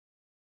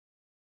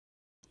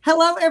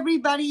Hello,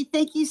 everybody.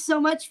 Thank you so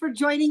much for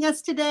joining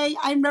us today.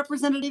 I'm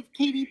Representative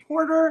Katie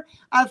Porter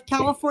of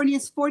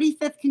California's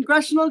 45th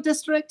Congressional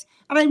District,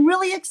 and I'm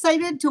really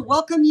excited to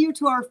welcome you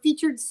to our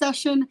featured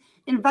session,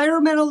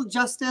 Environmental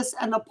Justice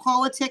and the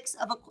Politics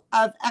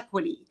of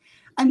Equity.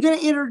 I'm going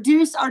to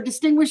introduce our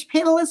distinguished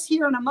panelists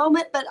here in a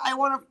moment, but I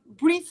want to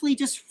briefly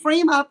just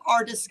frame up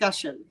our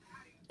discussion.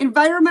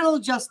 Environmental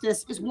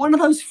justice is one of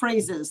those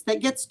phrases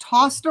that gets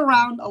tossed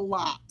around a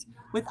lot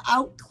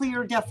without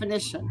clear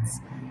definitions.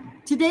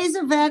 Today's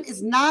event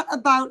is not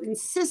about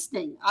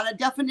insisting on a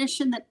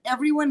definition that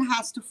everyone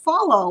has to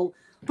follow,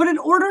 but in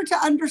order to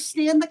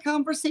understand the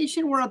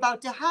conversation we're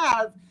about to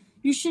have,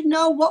 you should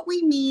know what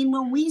we mean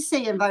when we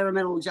say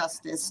environmental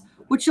justice,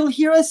 which you'll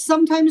hear us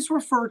sometimes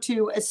refer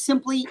to as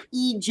simply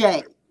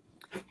EJ.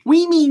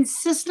 We mean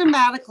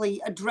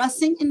systematically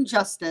addressing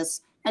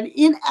injustice and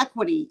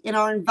inequity in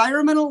our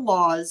environmental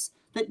laws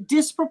that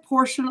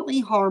disproportionately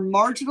harm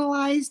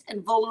marginalized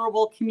and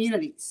vulnerable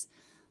communities.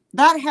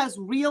 That has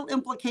real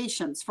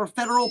implications for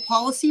federal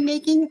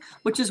policymaking,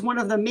 which is one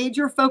of the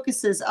major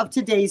focuses of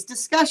today's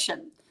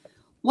discussion.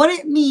 What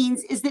it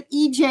means is that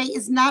EJ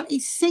is not a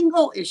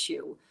single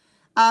issue.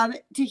 To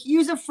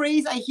use a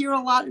phrase I hear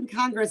a lot in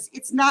Congress,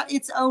 it's not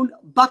its own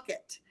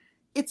bucket.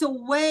 It's a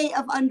way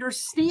of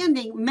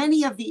understanding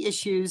many of the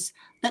issues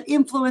that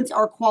influence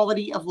our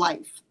quality of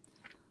life.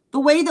 The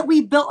way that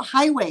we built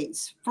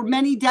highways for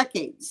many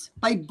decades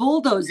by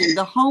bulldozing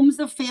the homes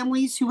of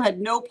families who had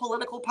no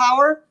political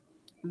power,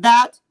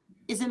 that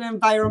is an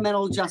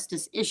environmental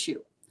justice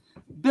issue.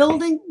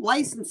 Building,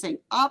 licensing,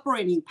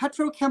 operating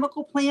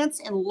petrochemical plants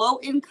in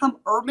low-income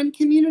urban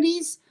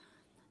communities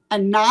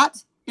and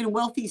not in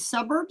wealthy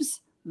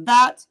suburbs,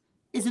 that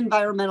is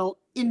environmental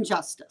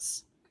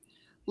injustice.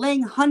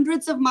 Laying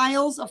hundreds of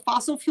miles of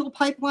fossil fuel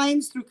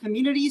pipelines through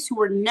communities who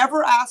were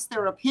never asked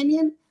their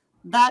opinion,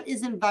 that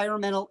is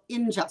environmental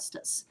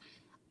injustice.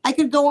 I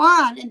could go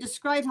on and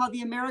describe how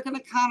the American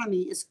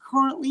economy is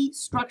currently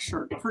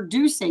structured,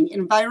 producing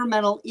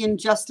environmental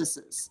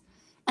injustices.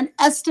 An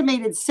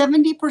estimated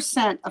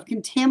 70% of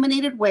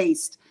contaminated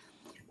waste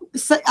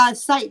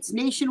sites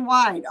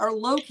nationwide are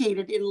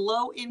located in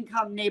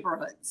low-income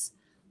neighborhoods.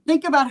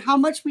 Think about how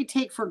much we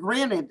take for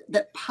granted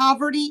that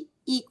poverty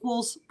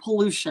equals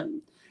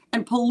pollution,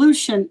 and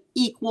pollution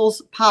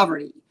equals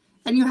poverty.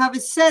 And you have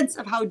a sense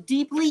of how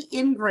deeply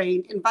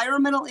ingrained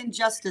environmental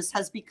injustice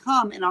has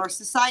become in our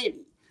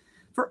society.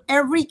 For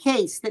every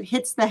case that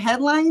hits the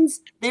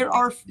headlines, there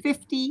are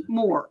 50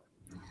 more.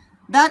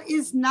 That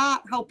is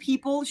not how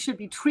people should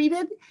be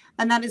treated,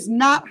 and that is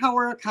not how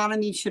our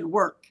economy should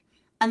work,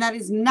 and that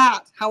is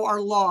not how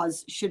our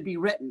laws should be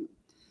written.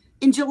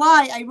 In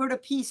July, I wrote a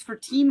piece for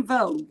Teen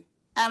Vogue,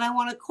 and I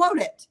want to quote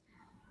it.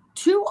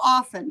 Too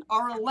often,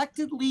 our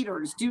elected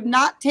leaders do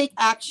not take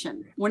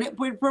action when it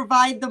would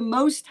provide the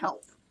most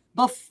help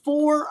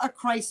before a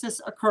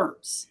crisis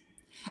occurs.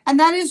 And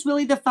that is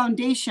really the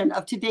foundation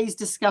of today's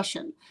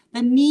discussion,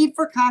 the need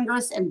for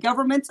Congress and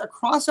governments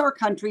across our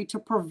country to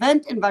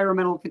prevent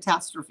environmental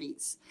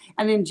catastrophes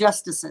and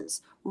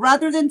injustices,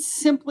 rather than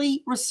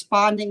simply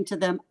responding to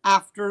them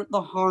after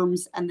the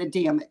harms and the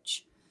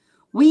damage.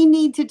 We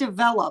need to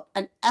develop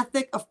an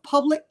ethic of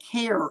public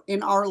care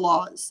in our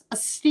laws, a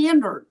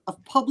standard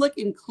of public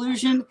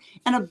inclusion,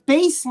 and a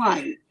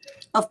baseline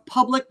of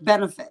public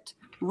benefit,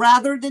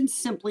 rather than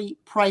simply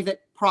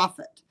private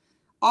profit.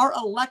 Our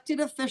elected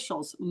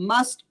officials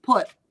must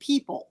put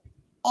people,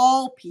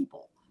 all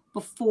people,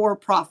 before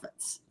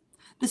profits.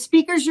 The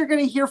speakers you're going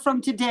to hear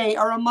from today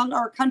are among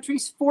our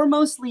country's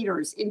foremost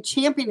leaders in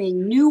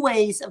championing new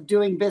ways of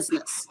doing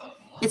business.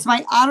 It's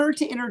my honor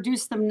to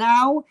introduce them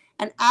now,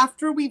 and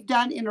after we've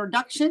done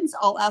introductions,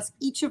 I'll ask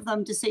each of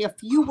them to say a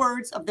few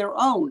words of their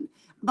own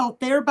about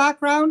their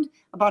background,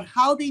 about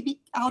how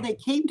they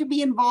came to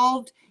be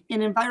involved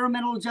in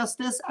environmental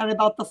justice, and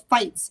about the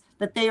fights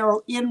that they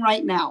are in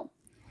right now.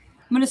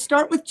 I'm going to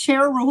start with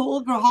Chair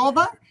Raul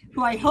Grijalva,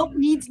 who I hope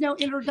needs no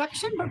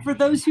introduction, but for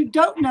those who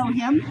don't know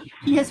him,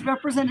 he has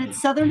represented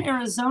Southern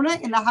Arizona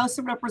in the House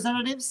of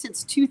Representatives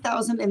since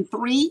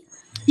 2003.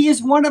 He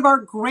is one of our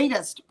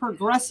greatest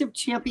progressive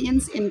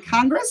champions in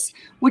Congress,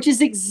 which is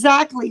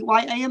exactly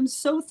why I am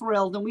so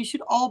thrilled, and we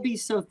should all be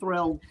so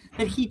thrilled,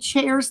 that he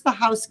chairs the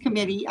House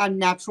Committee on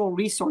Natural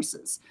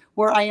Resources,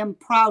 where I am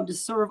proud to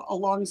serve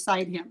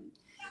alongside him.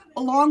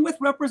 Along with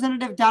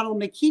Representative Donald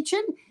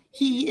McEachin,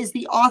 he is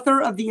the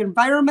author of the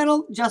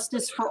Environmental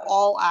Justice for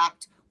All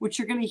Act, which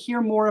you're going to hear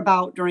more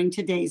about during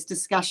today's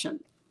discussion.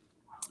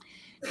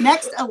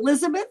 Next,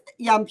 Elizabeth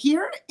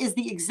Yampier is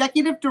the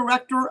executive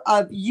director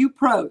of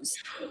UPROS,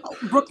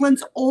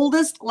 Brooklyn's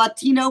oldest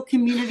Latino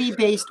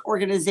community-based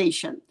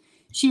organization.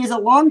 She is a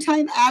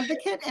longtime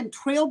advocate and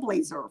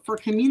trailblazer for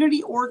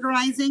community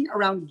organizing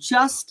around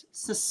just,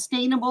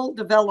 sustainable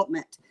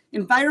development,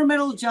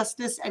 environmental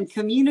justice, and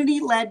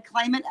community-led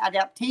climate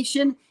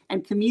adaptation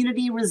and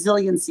community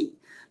resiliency.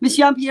 Ms.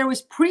 Yampier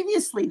was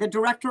previously the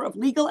Director of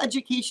Legal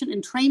Education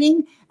and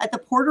Training at the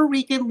Puerto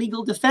Rican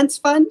Legal Defense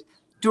Fund,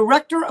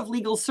 Director of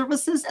Legal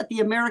Services at the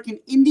American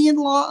Indian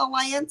Law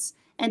Alliance,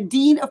 and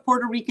Dean of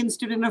Puerto Rican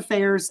Student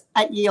Affairs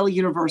at Yale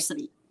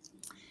University.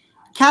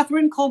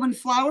 Catherine Coleman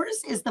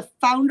Flowers is the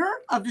founder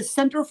of the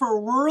Center for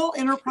Rural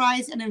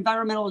Enterprise and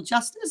Environmental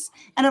Justice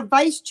and a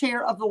vice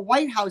chair of the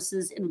White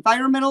House's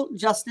Environmental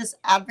Justice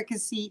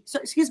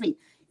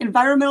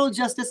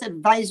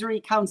Advisory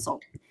Council.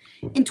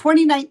 In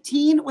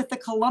 2019, with the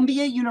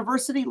Columbia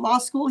University Law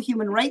School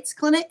Human Rights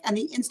Clinic and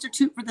the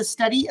Institute for the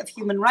Study of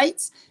Human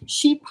Rights,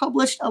 she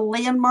published a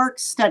landmark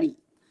study,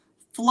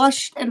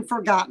 Flushed and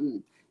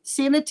Forgotten: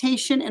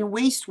 Sanitation and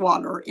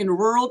Wastewater in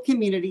Rural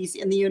Communities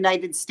in the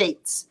United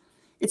States.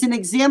 It's an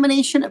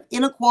examination of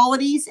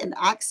inequalities in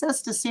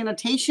access to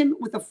sanitation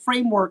with a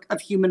framework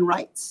of human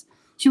rights.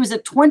 She was a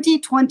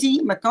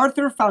 2020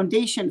 MacArthur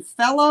Foundation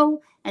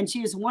Fellow, and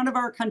she is one of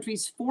our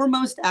country's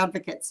foremost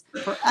advocates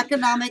for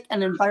economic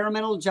and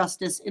environmental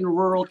justice in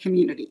rural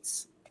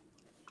communities.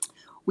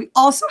 We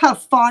also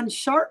have Fawn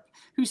Sharp,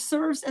 who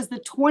serves as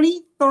the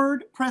 23rd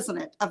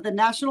president of the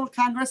National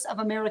Congress of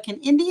American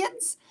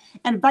Indians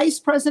and vice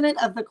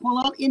president of the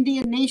Quinault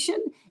Indian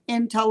Nation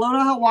in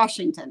Tualatin,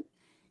 Washington.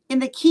 In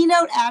the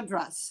keynote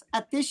address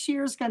at this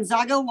year's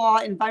Gonzaga Law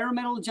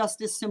Environmental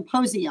Justice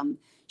Symposium,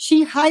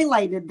 she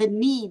highlighted the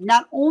need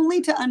not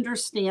only to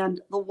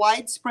understand the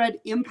widespread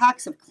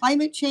impacts of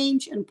climate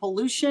change and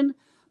pollution,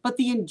 but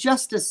the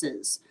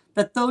injustices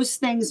that those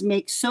things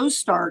make so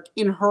stark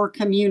in her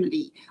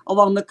community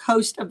along the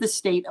coast of the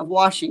state of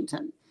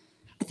Washington.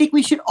 I think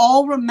we should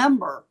all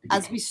remember,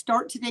 as we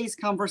start today's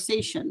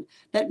conversation,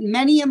 that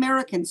many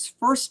Americans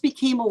first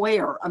became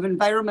aware of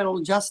environmental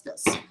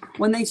justice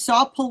when they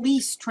saw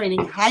police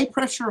training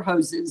high-pressure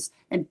hoses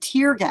and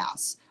tear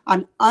gas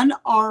on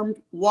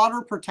unarmed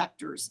water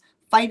protectors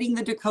fighting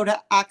the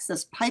Dakota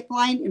Access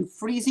Pipeline in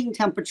freezing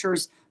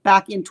temperatures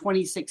back in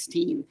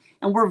 2016.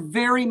 And we're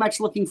very much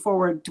looking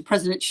forward to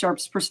President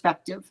Sharp's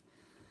perspective.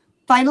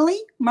 Finally,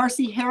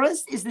 Marcy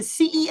Harris is the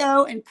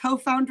CEO and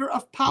co-founder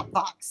of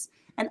PopVox,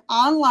 an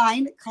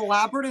online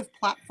collaborative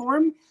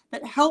platform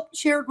that helped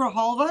Chair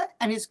Grijalva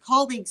and his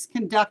colleagues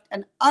conduct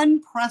an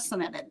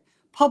unprecedented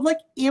public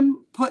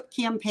input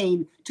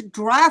campaign to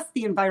draft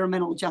the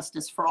Environmental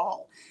Justice for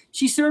All.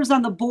 She serves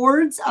on the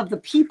boards of the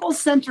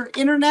People-Centered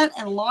Internet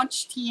and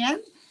LaunchTN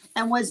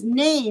and was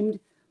named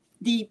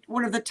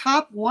one of the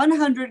top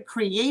 100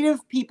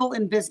 creative people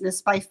in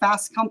business by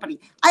Fast Company.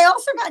 I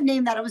also got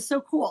named that. It was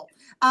so cool.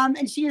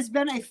 And she has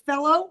been a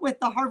fellow with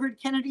the Harvard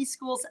Kennedy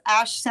School's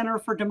Ash Center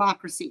for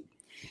Democracy.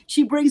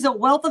 She brings a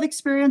wealth of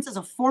experience as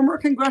a former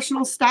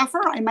congressional staffer,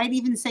 I might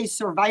even say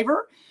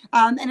survivor,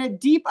 and a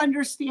deep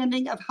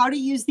understanding of how to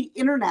use the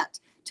internet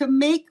to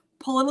make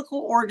political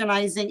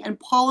organizing and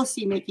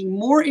policy making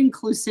more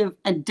inclusive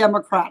and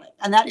democratic.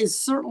 And that is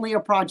certainly a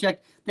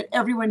project that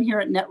everyone here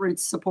at Netroots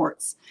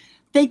supports.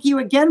 Thank you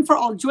again for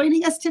all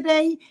joining us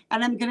today.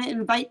 And I'm going to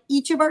invite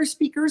each of our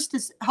speakers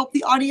to help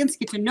the audience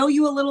get to know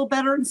you a little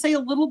better and say a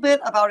little bit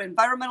about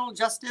environmental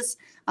justice,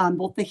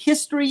 both the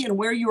history and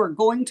where you are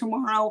going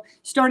tomorrow,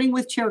 starting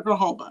with Chair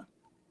Grijalva.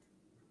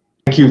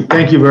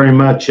 Thank you very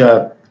much,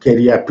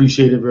 Katie. I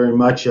appreciate it very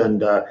much.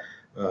 And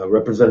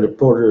Representative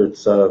Porter,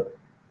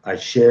 I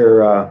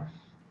share,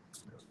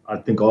 I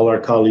think all our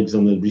colleagues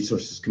on the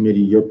Resources Committee,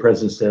 your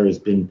presence there has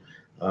been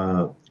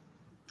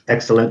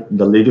excellent.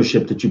 The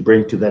leadership that you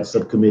bring to that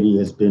subcommittee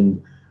has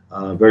been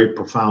very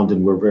profound,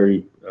 and we're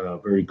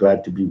very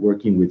glad to be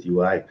working with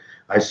you. I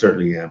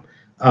certainly am.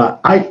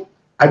 I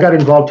got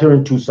involved here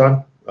in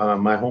Tucson,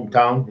 my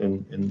hometown,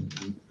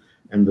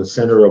 and the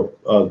center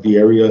of the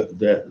area,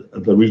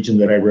 the region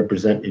that I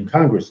represent in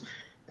Congress.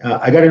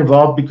 I got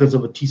involved because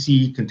of a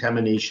TCE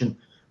contamination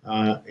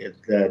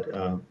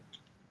that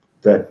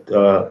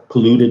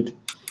polluted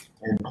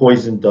and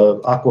poisoned the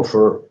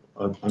aquifer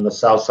on the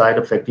south side,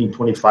 affecting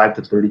 25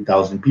 to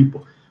 30,000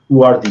 people.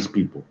 Who are these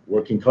people?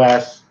 Working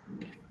class,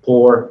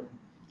 poor,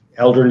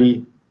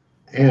 elderly,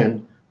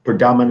 and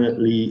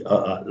predominantly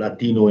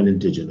Latino and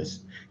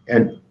indigenous.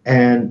 And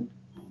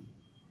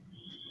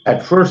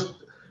at first,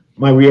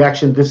 my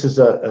reaction, this is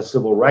a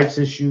civil rights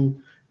issue,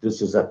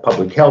 this is a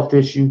public health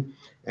issue.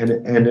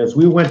 And as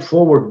we went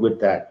forward with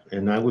that,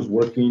 and I was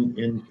working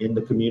in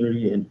the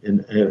community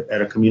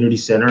at a community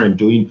center and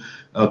doing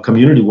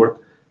community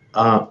work,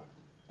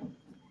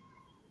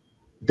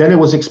 then it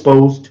was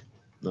exposed.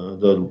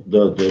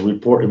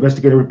 The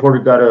investigative reporter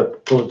got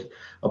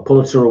a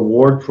Pulitzer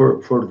Award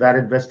for that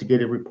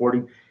investigative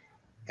reporting,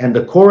 and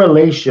the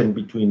correlation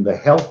between the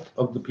health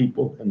of the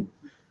people and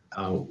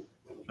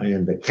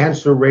the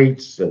cancer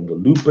rates and the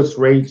lupus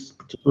rates,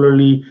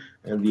 particularly,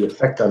 and the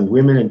effect on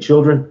women and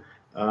children,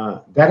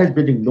 that had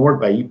been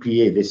ignored by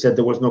EPA. They said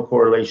there was no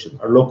correlation.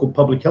 Our local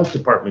public health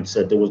department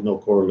said there was no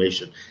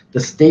correlation. The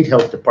state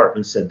health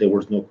department said there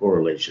was no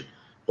correlation.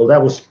 Well,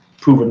 that was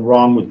proven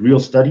wrong with real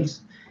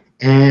studies.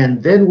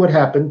 And then what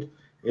happened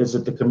is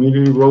that the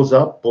community rose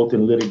up, both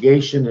in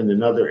litigation and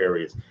in other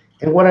areas.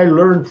 And what I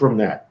learned from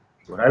that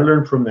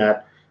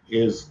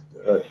is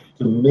to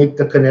make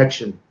the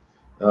connection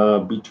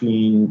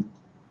between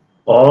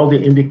all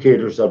the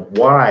indicators of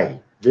why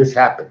this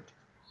happened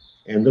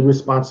and the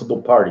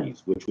responsible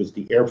parties, which was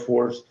the Air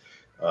Force,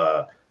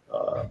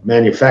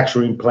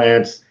 manufacturing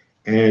plants,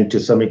 and to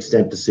some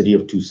extent the city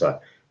of Tucson.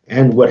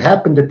 And what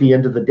happened at the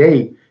end of the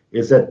day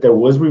is that there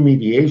was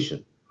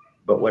remediation.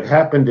 But what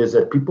happened is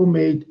that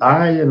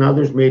I and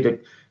others made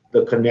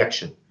the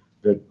connection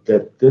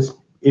that this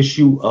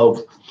issue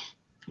of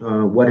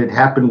what had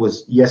happened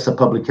was, yes, a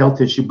public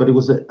health issue, but it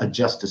was a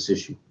justice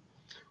issue.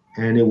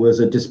 And it was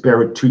a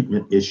disparate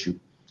treatment issue.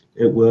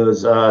 It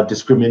was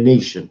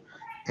discrimination.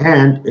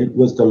 And it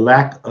was the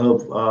lack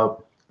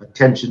of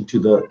attention to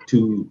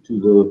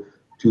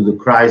the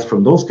cries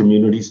from those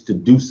communities to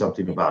do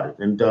something about it.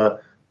 And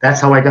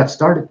that's how I got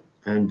started.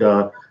 And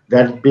that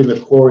had been a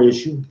core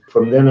issue.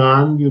 From then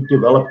on, you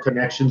develop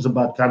connections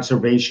about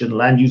conservation,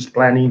 land use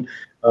planning,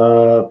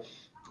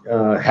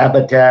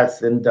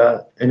 habitats, and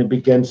it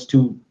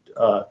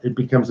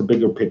becomes a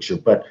bigger picture.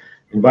 But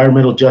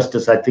environmental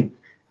justice, I think,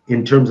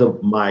 in terms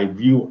of my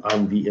view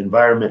on the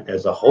environment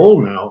as a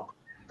whole now,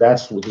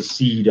 that's the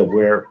seed of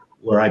where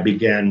I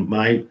began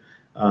my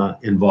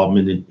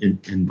involvement in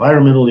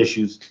environmental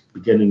issues,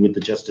 beginning with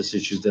the justice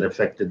issues that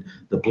affected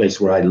the place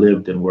where I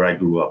lived and where I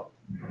grew up.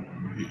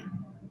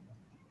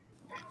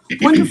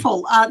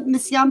 Wonderful.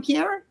 Ms.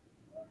 Jean-Pierre?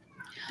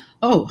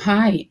 Oh,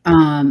 hi.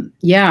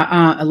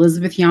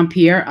 Elizabeth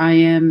Jean-Pierre. I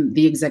am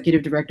the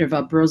executive director of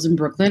Upbros in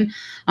Brooklyn.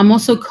 I'm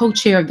also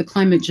co-chair of the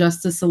Climate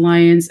Justice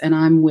Alliance, and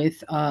I'm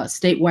with a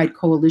statewide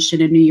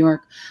coalition in New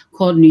York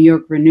called New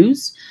York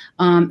Renews,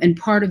 and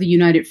part of the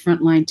United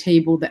Frontline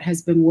table that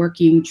has been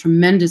working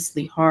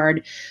tremendously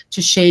hard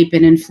to shape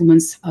and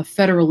influence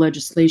federal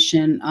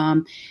legislation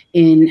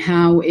in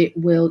how it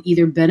will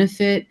either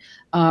benefit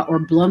or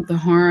blunt the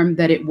harm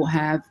that it will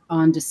have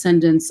on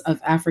descendants of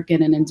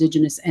African and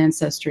indigenous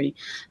ancestry.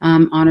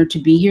 I'm honored to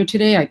be here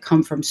today. I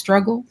come from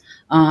struggle.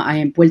 I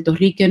am Puerto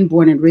Rican,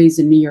 born and raised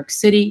in New York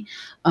City.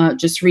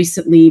 Just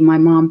recently, my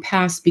mom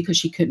passed because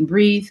she couldn't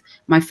breathe.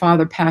 My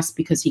father passed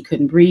because he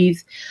couldn't breathe.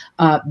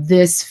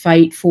 This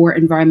fight for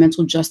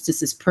environmental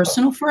justice is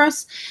personal for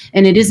us,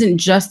 and it isn't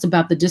just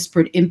about the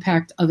disparate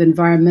impact of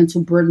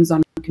environmental burdens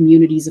on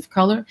communities of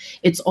color.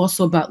 It's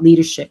also about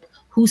leadership.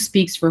 Who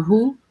speaks for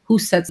who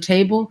sets the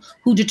table,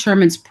 who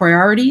determines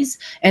priorities,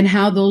 and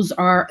how those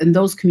are in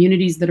those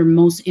communities that are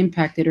most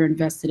impacted or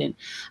invested in.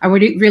 I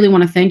would really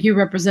want to thank you,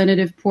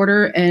 Representative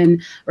Porter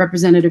and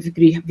Representative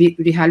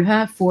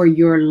Grijalva, for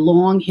your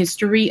long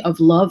history of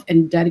love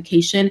and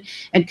dedication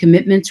and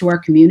commitment to our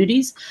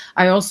communities.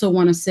 I also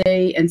want to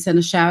say and send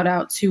a shout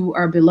out to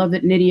our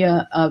beloved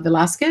Nydia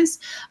Velasquez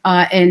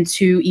and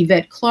to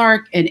Yvette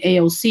Clark and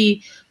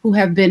AOC, who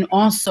have been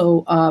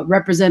also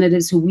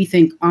representatives who we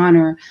think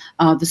honor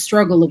the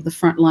struggle of the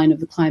front line of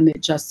the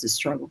climate justice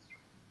struggle.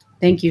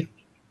 Thank you.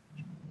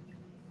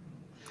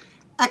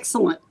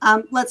 Excellent.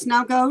 Let's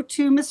now go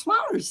to Ms.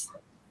 Flowers.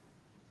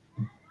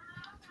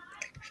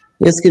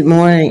 Yes, good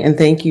morning, and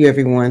thank you,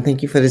 everyone.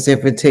 Thank you for this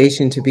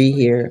invitation to be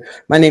here.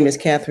 My name is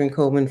Catherine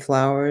Coleman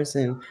Flowers,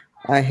 and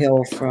I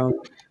hail from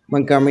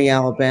Montgomery,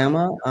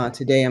 Alabama.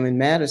 Today I'm in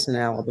Madison,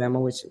 Alabama,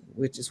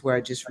 which is where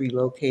I just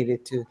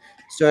relocated to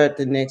start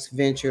the next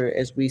venture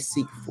as we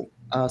seek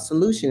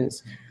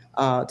solutions,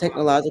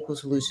 technological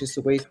solutions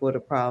to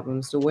wastewater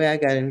problems. The way I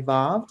got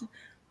involved,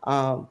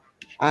 I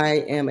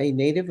am a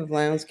native of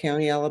Lowndes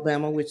County,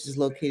 Alabama, which is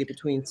located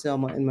between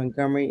Selma and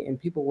Montgomery, and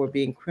people were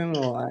being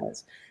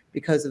criminalized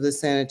because of the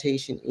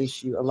sanitation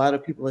issue. A lot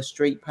of people are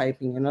straight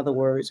piping. In other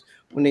words,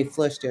 when they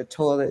flush their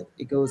toilet,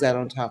 it goes out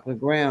on top of the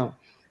ground.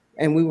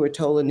 And we were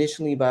told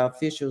initially by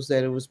officials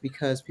that it was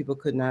because people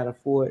could not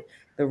afford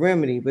the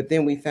remedy. But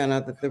then we found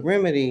out that the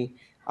remedy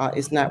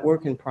is not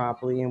working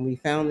properly. And we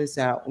found this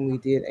out when we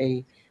did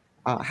a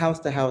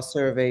house-to-house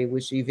survey,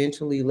 which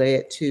eventually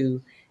led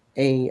to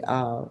a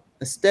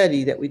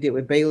study that we did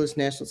with Baylor's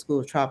National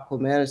School of Tropical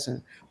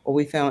Medicine, where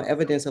we found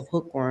evidence of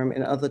hookworm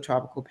and other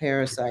tropical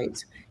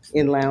parasites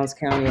in Lowndes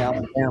County,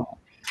 Alabama.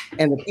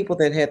 And the people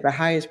that had the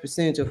highest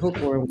percentage of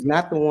hookworm was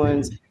not the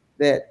ones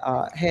that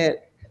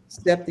had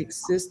septic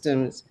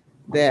systems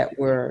that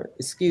were,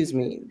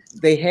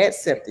 they had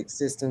septic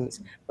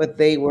systems, but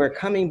they were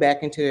coming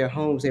back into their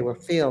homes, they were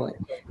failing.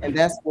 And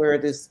that's where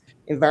this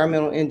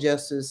environmental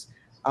injustice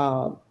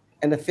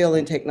and the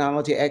failing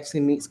technology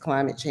actually meets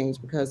climate change,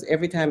 because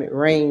every time it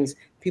rains,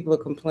 people are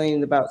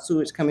complaining about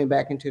sewage coming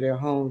back into their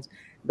homes.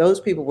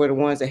 Those people were the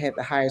ones that had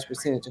the highest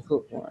percentage of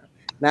hookworm,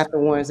 not the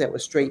ones that were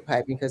straight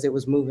piping because it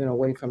was moving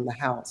away from the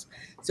house.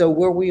 So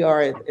where we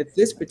are at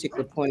this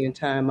particular point in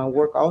time, my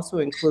work also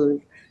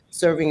includes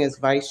serving as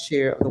vice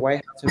chair of the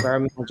White House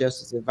Environmental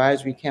Justice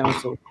Advisory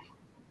Council,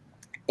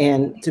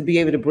 and to be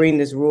able to bring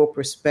this rural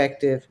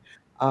perspective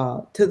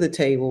to the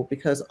table,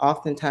 because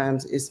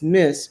oftentimes it's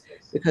missed,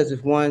 because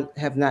if one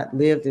have not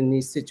lived in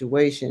these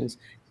situations,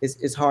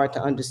 it's hard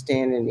to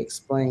understand and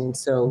explain.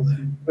 So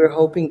we're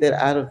hoping that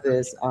out of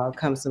this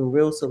comes some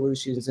real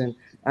solutions, and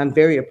I'm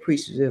very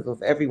appreciative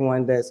of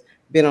everyone that's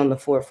been on the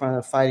forefront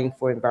of fighting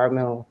for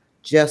environmental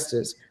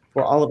justice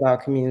for all of our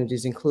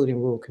communities,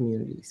 including rural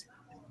communities.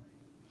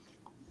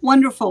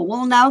 Wonderful.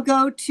 We'll now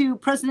go to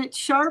President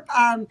Sharp.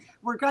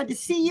 We're glad to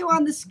see you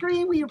on the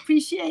screen. We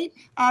appreciate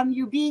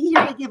you being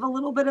here to give a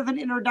little bit of an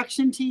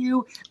introduction to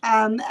you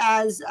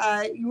as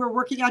you were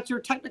working out your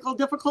technical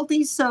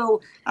difficulties.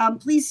 So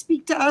please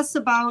speak to us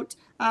about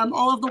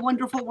all of the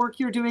wonderful work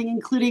you're doing,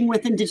 including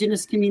with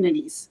Indigenous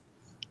communities.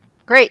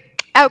 Great.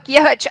 Good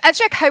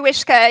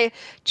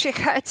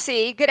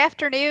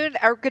afternoon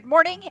or good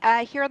morning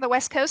here on the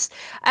West Coast.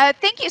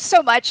 Thank you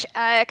so much,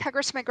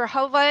 Congressman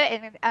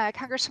Grijalva and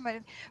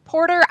Congressman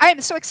Porter. I am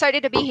so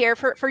excited to be here.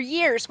 For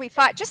years, we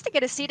fought just to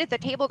get a seat at the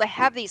table to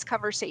have these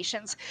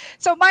conversations.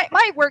 So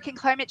my work in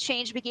climate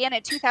change began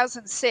in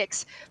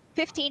 2006.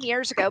 15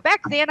 years ago.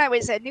 Back then, I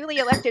was a newly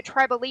elected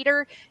tribal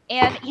leader,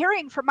 and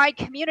hearing from my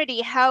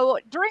community how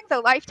during the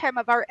lifetime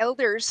of our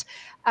elders,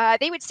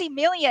 they would see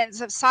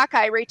millions of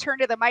sockeye return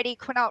to the mighty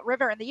Quinault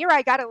River. And the year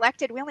I got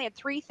elected, we only had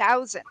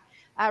 3,000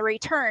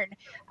 return.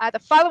 The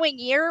following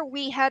year,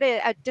 we had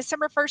a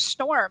December 1st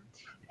storm.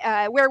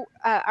 Where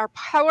our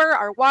power,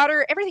 our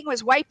water, everything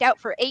was wiped out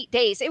for 8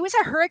 days. It was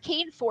a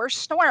hurricane force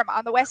storm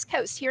on the West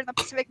Coast here in the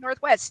Pacific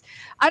Northwest,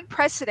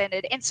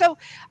 unprecedented. And so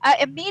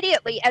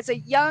immediately as a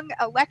young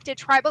elected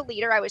tribal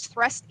leader, I was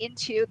thrust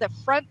into the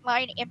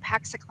frontline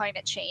impacts of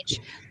climate change.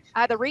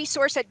 The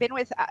resource had been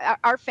with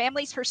our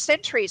families for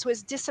centuries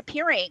was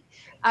disappearing.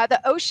 The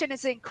ocean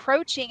is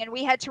encroaching, and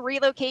we had to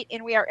relocate,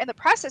 and we are in the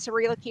process of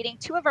relocating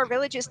 2 of our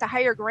villages to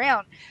higher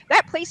ground.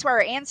 That place where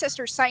our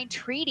ancestors signed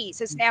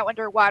treaties is now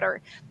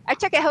underwater. I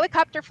took a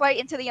helicopter flight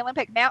into the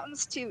Olympic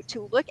Mountains to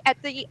look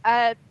at the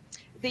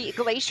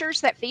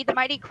glaciers that feed the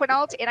mighty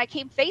Quinault, and I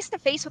came face to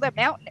face with a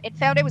mountain and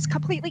found it was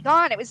completely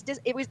gone. It was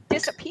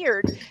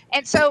disappeared.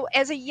 And so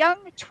as a young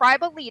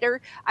tribal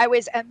leader, I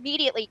was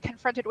immediately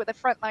confronted with the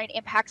frontline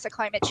impacts of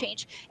climate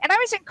change. And I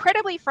was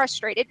incredibly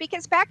frustrated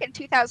because back in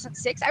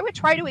 2006, I would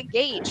try to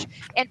engage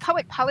in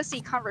public policy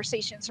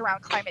conversations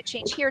around climate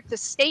change here at the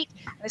state,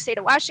 in the state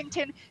of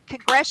Washington,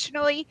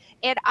 congressionally,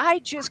 and I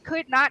just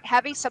could not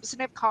have a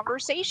substantive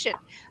conversation.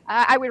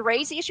 I would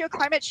raise the issue of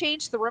climate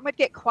change, the room would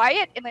get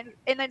quiet, and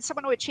then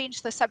someone would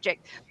change the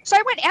subject. So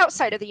I went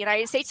outside of the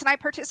United States and I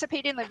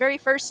participated in the very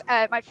first,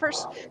 my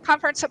first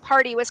conference of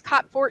party was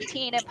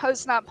COP14 in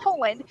Poznan,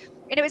 Poland.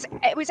 And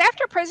it was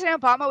after President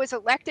Obama was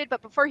elected,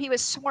 but before he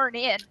was sworn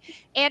in.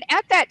 And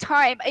at that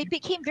time, it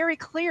became very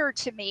clear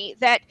to me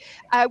that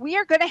we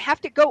are going to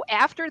have to go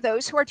after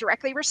those who are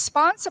directly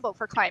responsible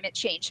for climate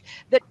change.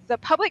 The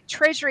public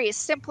treasury is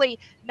simply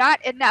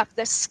not enough.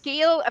 The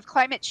scale of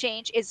climate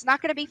change is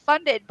not going to be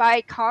funded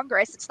by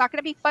Congress. It's not going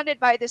to be funded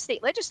by the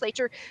state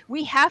legislature.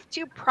 We have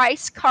to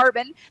price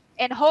carbon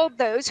and hold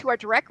those who are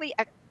directly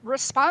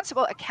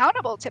responsible,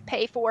 accountable to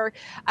pay for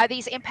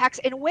these impacts.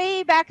 And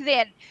way back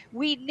then,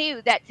 we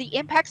knew that the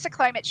impacts of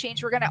climate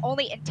change were going to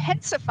only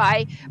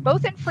intensify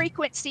both in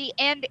frequency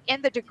and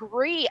in the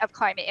degree of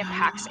climate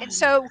impacts. And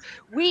so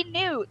we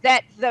knew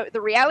that the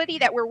reality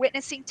that we're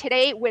witnessing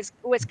today was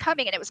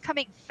coming, and it was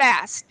coming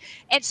fast.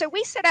 And so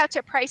we set out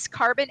to price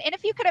carbon. And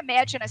if you could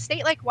imagine a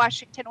state like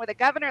Washington with a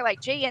governor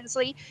like Jay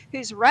Inslee,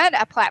 who's run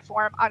a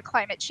platform on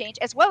climate change,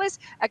 as well as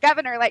a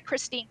governor like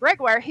Christine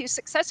Gregoire, who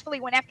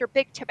successfully went after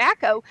big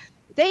tobacco,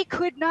 they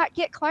could not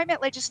get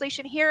climate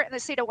legislation here in the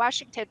state of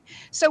Washington.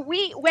 So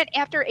we went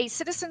after a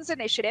citizens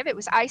initiative. It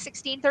was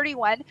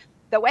I-1631.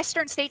 The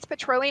Western States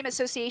Petroleum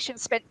Association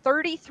spent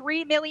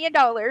 $33 million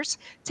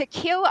to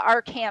kill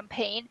our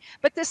campaign.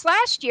 But this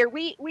last year,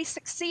 we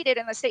succeeded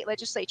in the state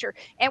legislature,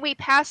 and we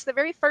passed the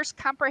very first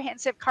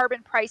comprehensive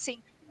carbon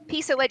pricing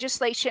piece of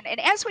legislation. And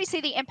as we see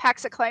the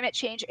impacts of climate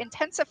change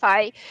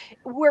intensify,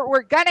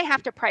 we're going to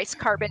have to price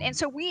carbon. And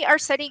so we are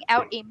setting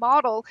out a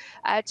model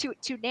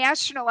to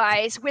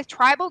nationalize with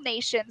tribal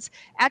nations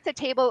at the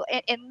table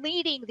and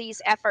leading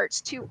these efforts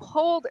to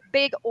hold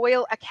big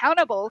oil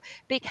accountable,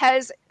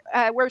 because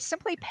we're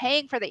simply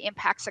paying for the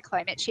impacts of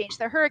climate change,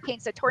 the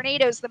hurricanes, the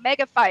tornadoes, the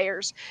mega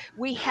fires.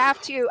 We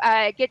have to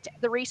get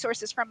the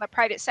resources from the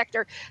private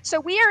sector. So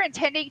we are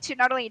intending to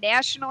not only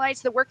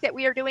nationalize the work that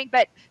we are doing,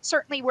 but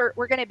certainly we're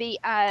going to be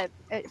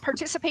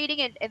participating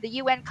in the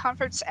UN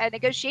conference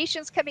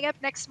negotiations coming up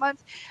next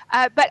month.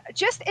 But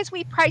just as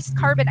we priced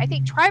carbon, I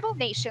think tribal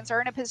nations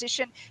are in a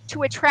position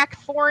to attract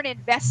foreign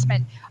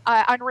investment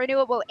on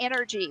renewable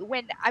energy.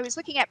 When I was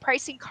looking at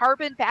pricing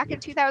carbon back in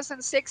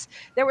 2006,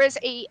 there was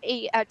a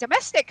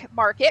domestic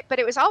market, but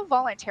it was all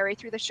voluntary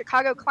through the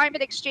Chicago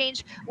Climate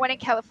Exchange, one in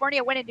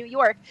California, one in New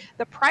York.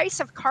 The price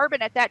of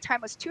carbon at that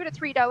time was $2 to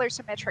 $3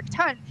 a metric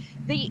ton.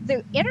 The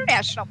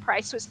international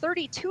price was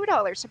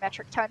 $32 a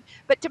metric ton,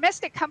 but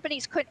domestic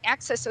companies couldn't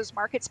access those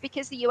markets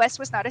because the U.S.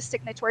 was not a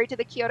signatory to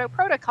the Kyoto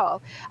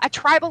Protocol. A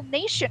tribal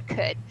nation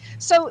could.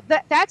 So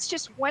that's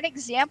just one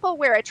example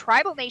where a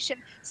tribal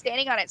nation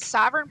standing on its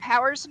sovereign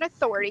powers and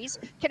authorities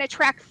can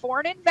attract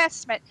foreign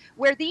investment,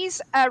 where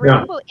these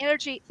renewable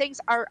energy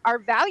things are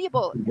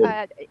valuable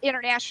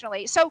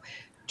internationally. So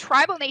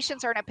tribal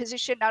nations are in a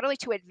position not only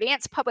to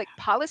advance public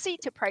policy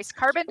to price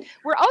carbon,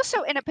 we're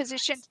also in a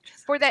position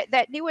for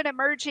that new and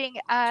emerging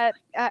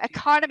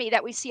economy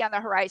that we see on the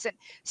horizon.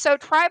 So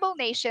tribal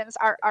nations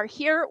are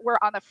here. We're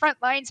on the front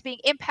lines being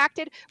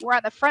impacted. We're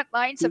on the front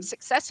lines of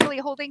successfully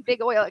holding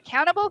big oil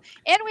accountable.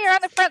 And we are on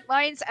the front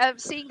lines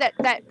of seeing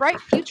that bright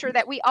future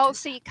that we all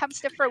see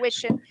comes to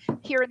fruition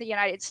here in the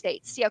United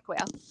States.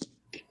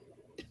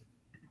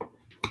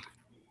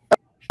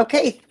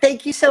 Okay,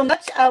 thank you so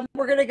much.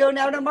 We're going to go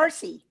now to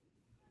Marcy.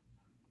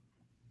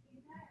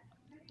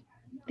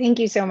 Thank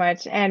you so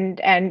much.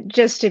 And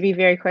just to be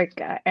very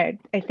quick, I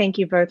thank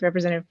you both,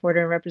 Representative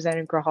Porter and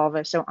Representative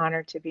Grijalva. So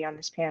honored to be on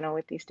this panel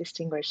with these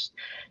distinguished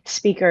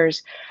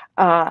speakers.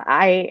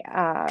 As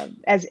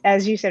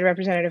you said,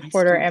 Representative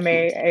Porter, am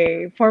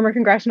a former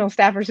congressional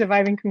staffer,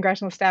 surviving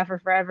congressional staffer,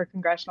 forever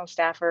congressional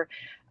staffer.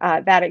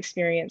 That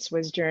experience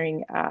was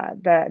during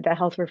the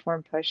health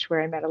reform push,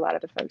 where I met a lot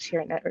of the folks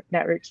here at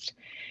Netroots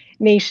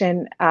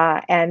Nation.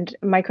 And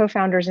my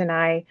co-founders and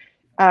I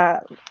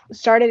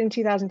started in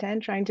 2010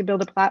 trying to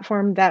build a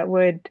platform that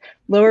would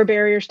lower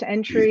barriers to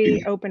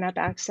entry, open up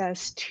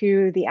access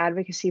to the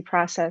advocacy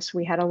process.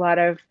 We had a lot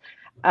of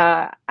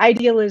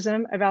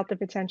idealism about the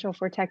potential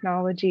for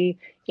technology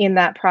in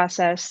that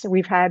process.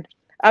 We've had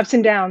ups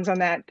and downs on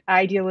that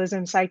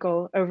idealism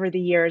cycle over the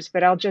years,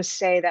 but I'll just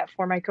say that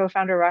for my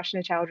co-founder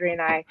Rashna Chowdhury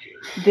and I,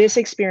 this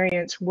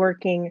experience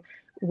working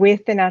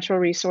with the Natural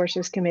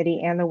Resources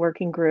Committee and the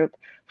working group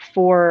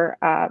for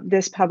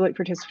this public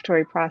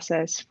participatory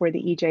process for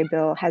the EJ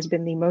bill has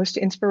been the most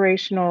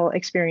inspirational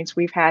experience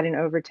we've had in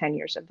over 10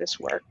 years of this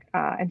work.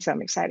 And so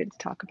I'm excited to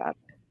talk about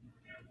it.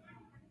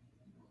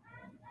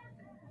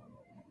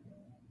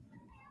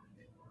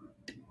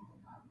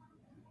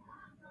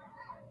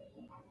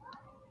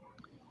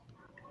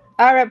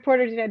 All right,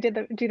 Porter, did I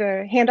do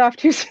the handoff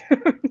too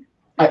soon?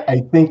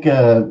 I think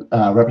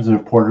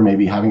Representative Porter may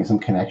be having some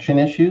connection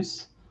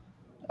issues.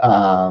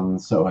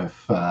 So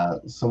if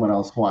someone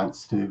else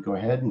wants to go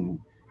ahead and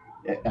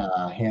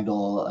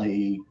handle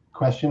a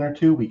question or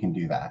two, we can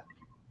do that.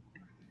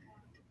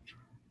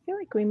 I feel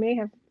like we may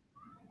have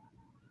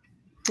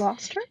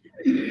lost her.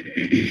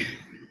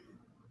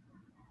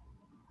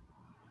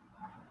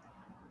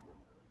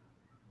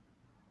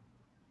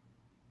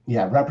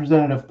 Yeah,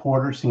 Representative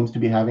Porter seems to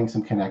be having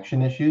some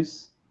connection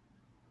issues.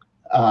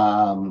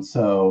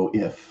 So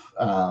if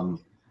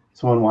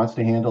someone wants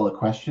to handle a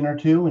question or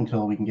two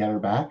until we can get her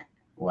back,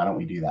 why don't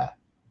we do that?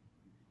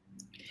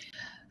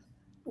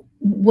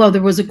 Well,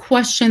 there was a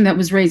question that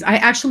was raised. I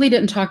actually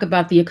didn't talk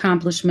about the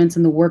accomplishments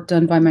and the work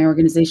done by my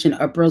organization,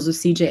 Uprose of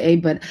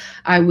CJA, but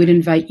I would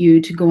invite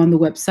you to go on the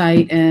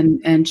website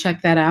and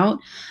check that out.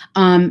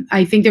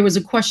 I think there was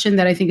a question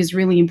that I think is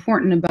really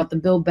important about the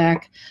Build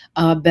Back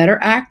Better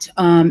Act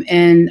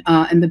and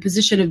the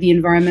position of the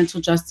environmental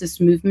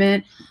justice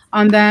movement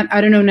on that.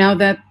 I don't know, now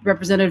that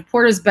Representative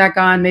Porter's back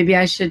on, maybe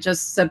I should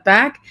just step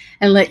back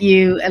and let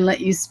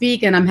you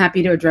speak, and I'm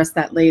happy to address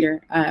that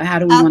later. How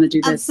do we want to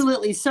do this?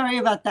 Absolutely. Sorry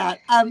about that.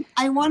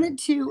 I wanted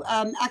to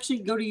actually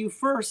go to you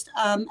first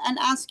and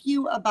ask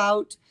you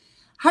about,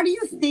 how do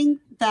you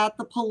think that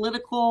the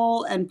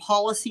political and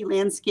policy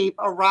landscape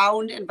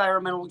around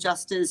environmental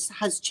justice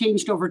has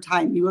changed over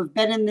time? You have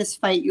been in this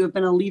fight. You have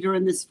been a leader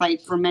in this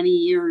fight for many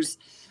years.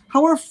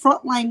 How are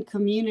frontline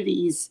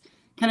communities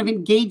kind of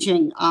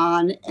engaging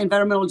on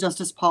environmental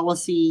justice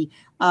policy,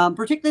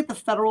 particularly at the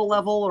federal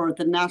level or at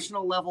the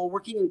national level,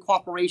 working in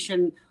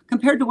cooperation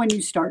compared to when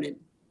you started?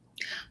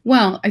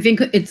 Well, I think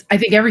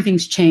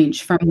everything's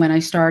changed from when I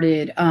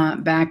started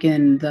back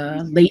in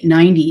the late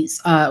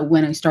 90s,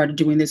 when I started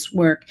doing this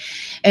work.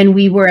 And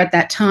we were at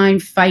that time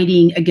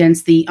fighting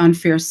against the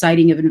unfair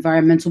siting of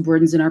environmental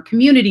burdens in our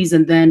communities,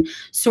 and then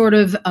sort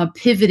of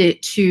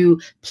pivoted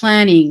to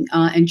planning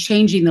and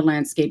changing the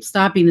landscape,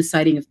 stopping the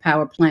siting of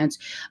power plants,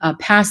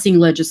 passing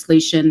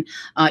legislation,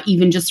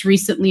 even just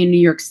recently in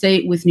New York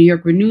State with New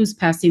York Renews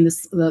passing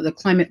the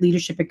Climate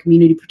Leadership and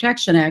Community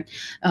Protection Act,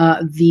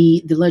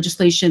 the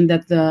legislation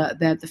that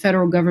the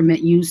federal government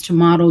used to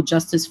model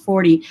Justice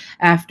 40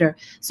 after.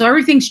 So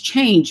everything's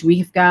changed.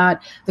 We've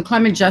got the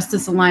Climate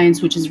Justice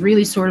Alliance, which is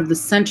really sort of the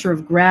center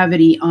of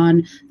gravity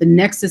on the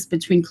nexus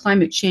between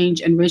climate change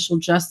and racial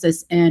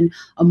justice and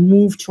a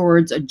move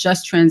towards a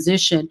just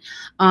transition.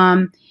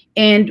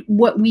 And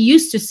what we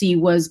used to see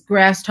was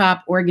grass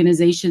top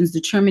organizations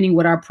determining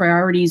what our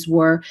priorities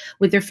were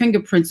with their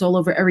fingerprints all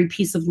over every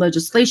piece of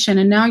legislation.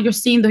 And now you're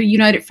seeing the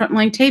United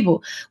Frontline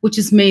Table, which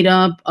is made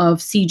up of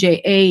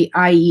CJA,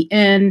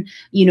 IEN,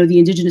 the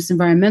Indigenous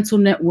Environmental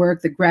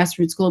Network, the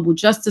Grassroots Global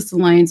Justice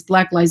Alliance,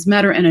 Black Lives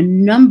Matter, and a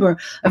number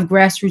of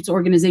grassroots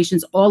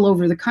organizations all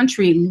over the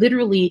country,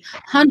 literally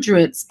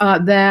hundreds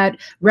that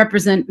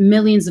represent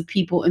millions of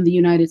people in the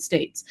United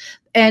States.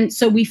 And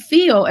so we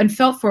feel and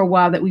felt for a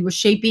while that we were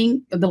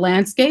shaping the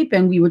landscape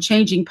and we were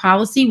changing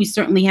policy. We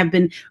certainly have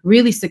been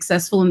really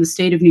successful in the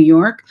state of New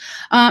York.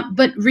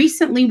 But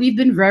recently we've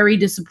been very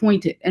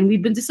disappointed. And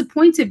we've been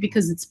disappointed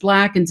because it's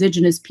Black,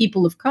 Indigenous,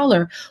 people of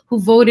color who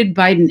voted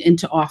Biden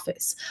into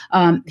office.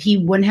 He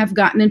wouldn't have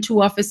gotten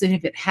into office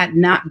if it had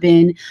not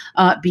been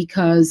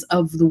because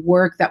of the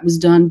work that was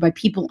done by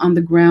people on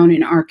the ground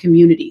in our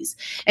communities.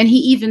 And he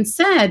even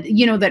said,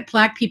 you know, that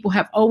Black people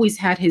have always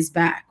had his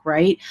back,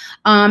 right?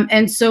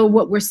 And so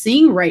what we're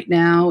seeing right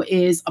now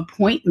is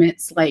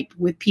appointments like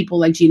with people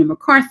like Gina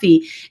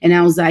McCarthy and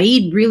Al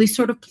Zaid really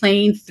sort of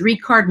playing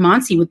three-card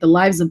Monty with the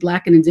lives of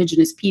Black and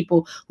Indigenous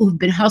people who've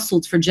been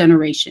hustled for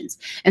generations.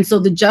 And so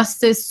the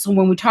justice, so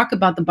when we talk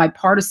about the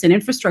bipartisan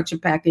infrastructure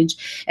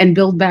package and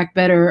Build Back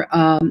Better,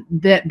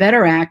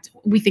 Better Act,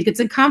 we think it's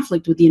in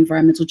conflict with the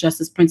environmental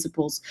justice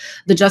principles.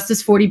 The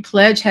Justice 40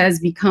 Pledge has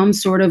become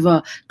sort of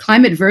a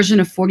climate version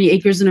of 40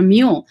 acres and a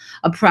mule,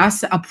 a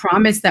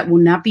promise that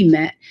will not be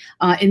met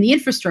in the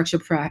infrastructure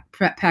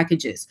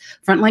packages.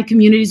 Frontline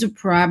communities are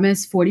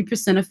promised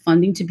 40% of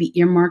funding to be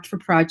earmarked for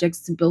projects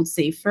to build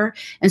safer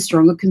and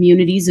stronger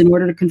communities in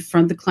order to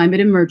confront the climate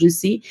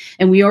emergency.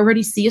 And we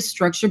already see a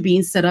structure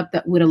being set up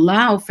that would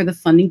allow for the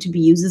funding to be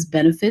used as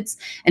benefits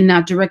and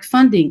not direct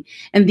funding.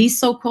 And these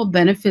so-called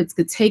benefits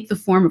could take the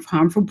form of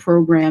harmful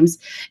programs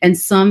and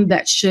some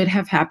that should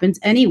have happened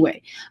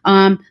anyway.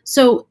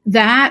 So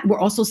that we're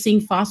also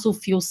seeing fossil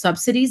fuel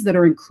subsidies that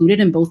are included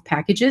in both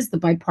packages. The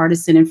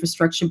bipartisan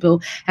infrastructure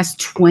bill has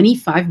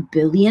 $25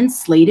 billion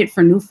slated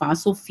for new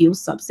fossil fuel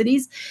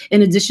subsidies,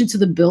 in addition to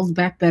the Build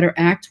Back Better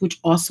Act, which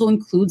also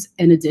includes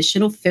an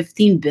additional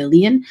 $15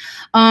 billion.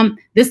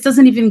 This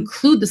doesn't even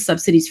include the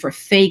subsidies for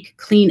fake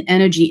clean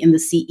energy in the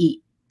CEPP.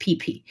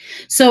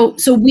 So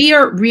we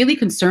are really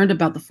concerned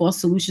about the false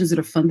solutions that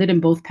are funded in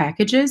both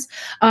packages,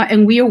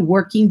 and we are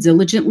working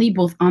diligently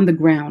both on the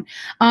ground.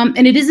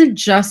 And it isn't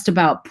just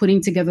about putting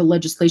together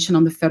legislation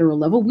on the federal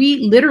level. We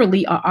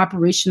literally are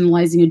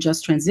operationalizing a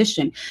just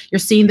transition. You're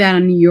seeing that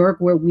in New York,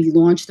 where we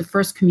launched the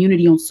first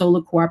community-owned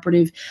solar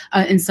cooperative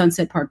in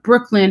Sunset Park,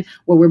 Brooklyn,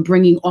 where we're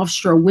bringing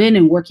offshore wind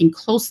and working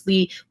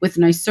closely with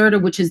NYSERDA,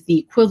 which is the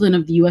equivalent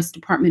of the U.S.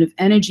 Department of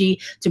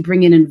Energy, to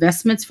bring in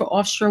investments for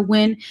offshore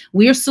wind.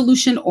 We are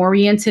solution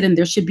oriented, and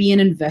there should be an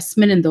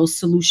investment in those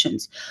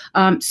solutions.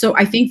 So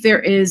I think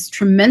there is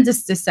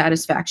tremendous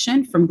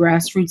dissatisfaction from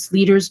grassroots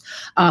leaders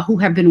who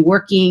have been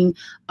working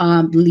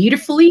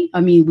leaderfully.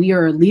 I mean, we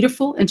are a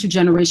leaderful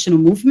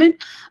intergenerational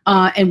movement,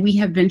 and we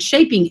have been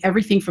shaping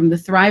everything from the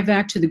Thrive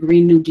Act to the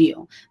Green New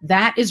Deal.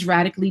 That is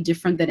radically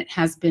different than it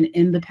has been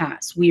in the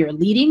past. We are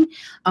leading,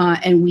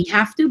 and we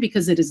have to,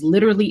 because it is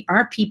literally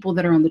our people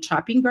that are on the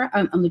chopping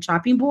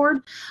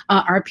board,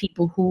 our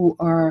people who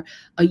are,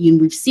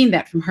 we've seen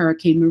that from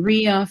Hurricane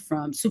Maria,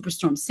 from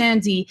Superstorm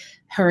Sandy,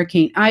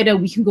 Hurricane Ida.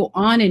 We can go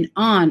on and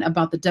on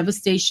about the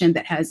devastation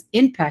that has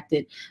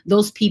impacted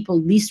those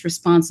people least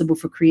responsible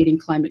for creating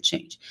climate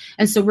change.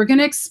 And so we're going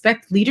to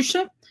expect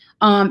leadership,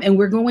 and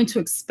we're going to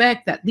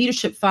expect that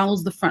leadership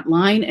follows the front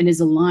line and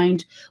is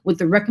aligned with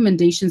the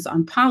recommendations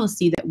on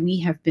policy that we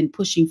have been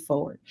pushing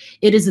forward.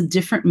 It is a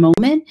different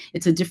moment,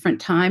 it's a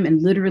different time,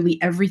 and literally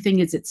everything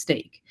is at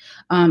stake.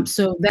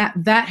 So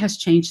that has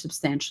changed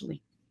substantially.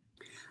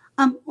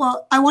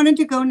 Well, I wanted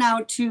to go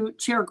now to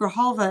Chair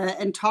Grijalva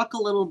and talk a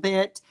little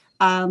bit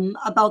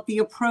about the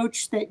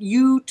approach that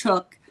you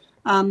took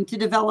to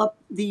develop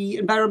the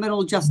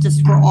Environmental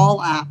Justice for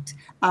All Act,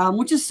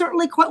 which is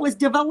certainly was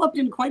developed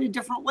in quite a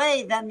different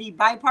way than the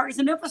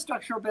bipartisan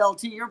infrastructure bill,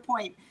 to your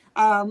point,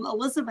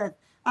 Elizabeth.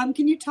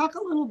 Can you talk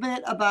a little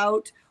bit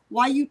about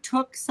why you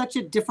took such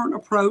a different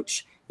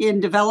approach in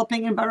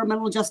developing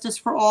Environmental Justice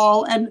for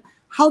All and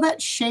how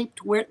that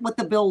shaped what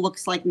the bill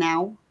looks like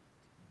now?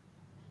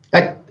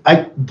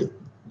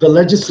 The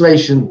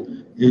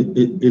legislation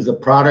is a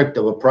product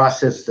of a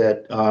process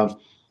that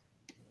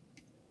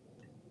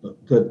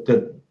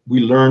that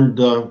we learned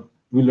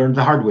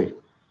the hard way.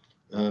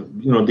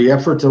 The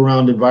efforts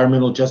around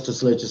environmental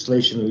justice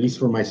legislation, at least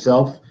for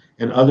myself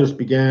and others,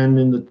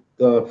 began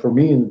for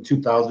me in the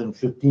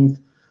 2015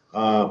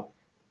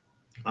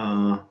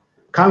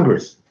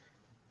 Congress,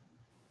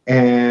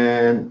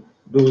 and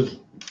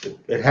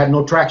it had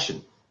no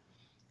traction.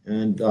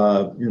 And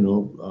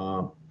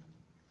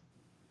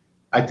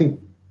I think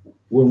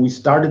when we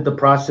started the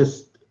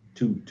process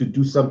to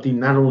do something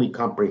not only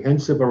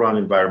comprehensive around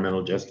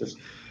environmental justice,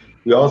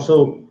 we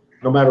also,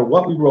 no matter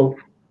what we wrote,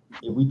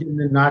 if we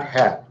did not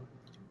have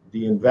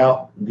the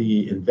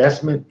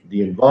investment,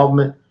 the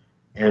involvement,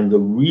 and the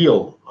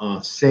real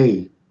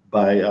say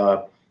by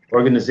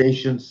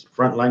organizations,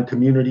 frontline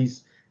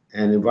communities,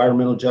 and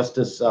environmental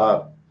justice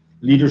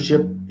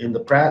leadership in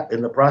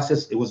the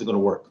process, it wasn't going to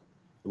work.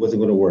 It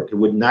wasn't going to work. It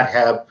would not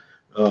have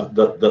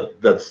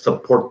the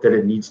support that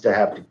it needs to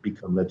have to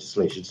become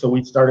legislation. So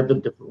we started a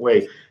different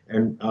way.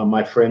 And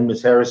my friend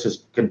Ms.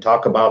 Harris can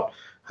talk about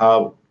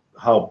how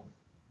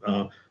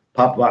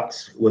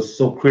PopVox was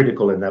so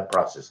critical in that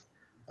process.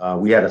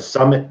 We had a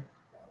summit.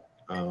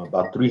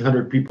 About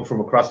 300 people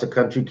from across the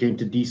country came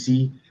to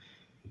DC,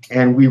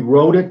 and we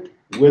wrote it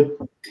with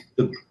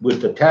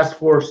the task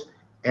force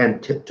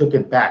and took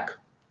it back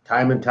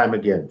time and time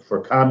again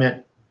for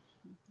comment,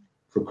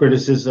 for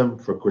criticism,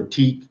 for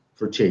critique,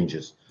 for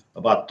changes.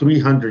 About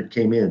 300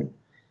 came in.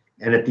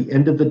 And at the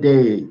end of the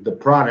day, the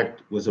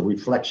product was a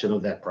reflection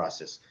of that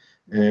process.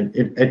 And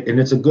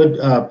it's a good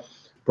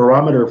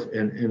barometer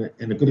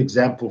and a good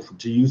example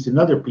to use in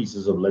other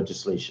pieces of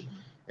legislation.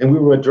 And we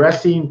were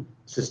addressing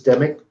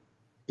systemic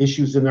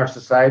issues in our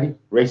society,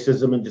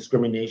 racism and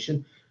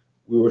discrimination.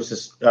 We were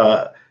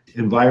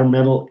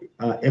environmental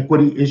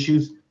equity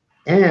issues,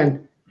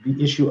 and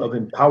the issue of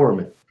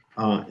empowerment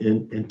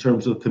in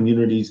terms of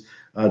communities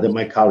that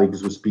my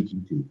colleagues were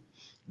speaking to.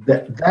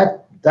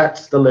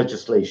 That's the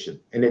legislation,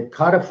 and it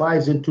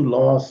codifies into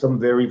law some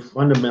very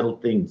fundamental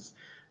things: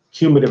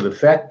 cumulative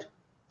effect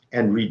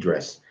and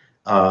redress,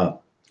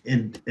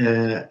 and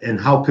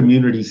how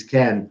communities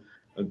can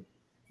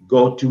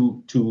go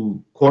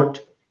to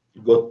court,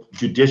 go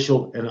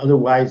judicial, and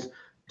otherwise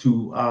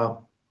to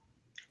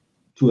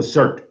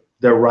assert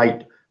their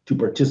right to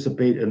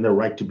participate and their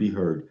right to be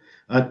heard.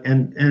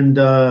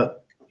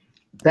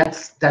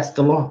 That's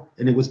the law,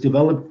 and it was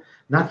developed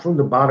not from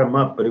the bottom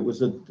up, but it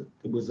was an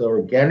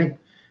organic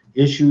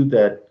issue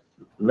that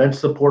lent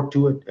support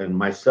to it, and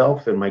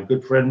myself and my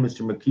good friend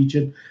Mr.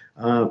 McKeechan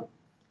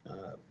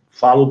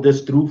followed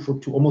this through for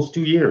almost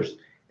 2 years,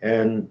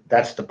 and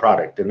that's the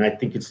product. And I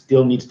think it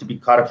still needs to be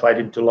codified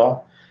into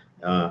law.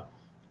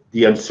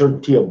 The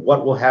uncertainty of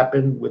what will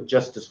happen with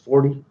Justice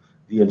 40,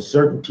 the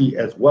uncertainty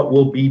as what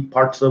will be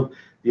parts of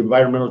the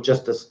Environmental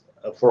Justice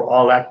for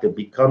All Act that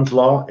becomes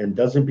law and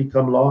doesn't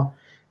become law.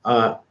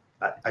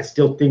 I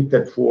still think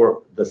that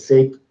for the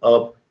sake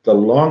of the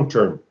long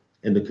term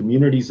and the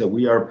communities that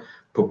we are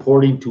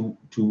purporting to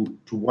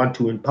want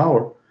to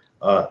empower,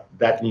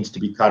 that needs to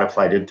be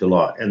codified into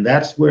law. And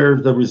that's where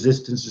the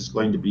resistance is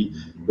going to be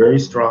very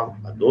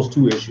strong on those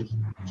two issues,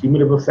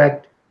 cumulative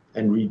effect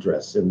and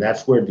redress. And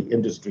that's where the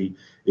industry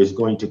is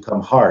going to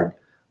come hard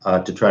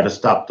to try to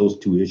stop those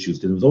two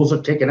issues. And if those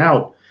are taken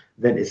out,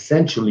 then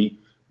essentially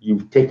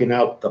you've taken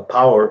out the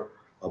power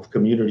of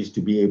communities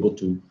to be able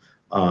to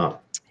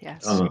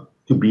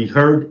be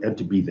heard and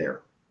to be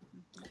there.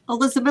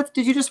 Elizabeth,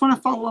 did you just want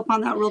to follow up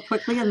on that real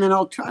quickly? And then I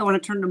want to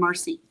turn to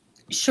Marcy.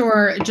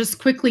 Sure. Just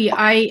quickly,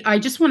 I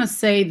just want to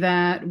say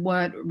that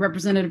what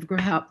Representative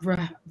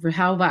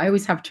Grijalva, I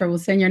always have trouble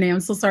saying your name, I'm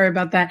so sorry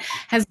about that,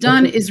 has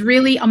done is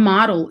really a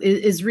model,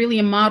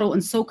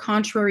 and so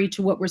contrary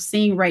to what we're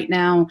seeing right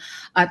now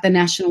at the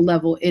national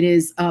level. It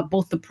is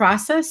both the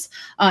process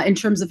in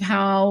terms of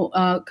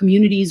how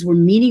communities were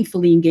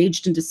meaningfully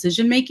engaged in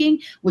decision making,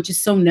 which is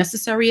so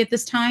necessary at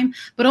this time,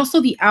 but also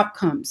the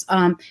outcomes.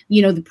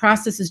 The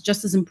process is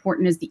just as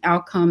important as the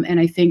outcome. And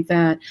I think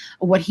that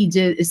what he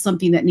did is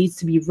something that needs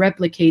to be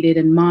replicated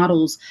and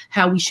models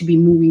how we should be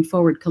moving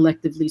forward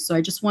collectively. So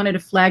I just wanted to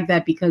flag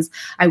that because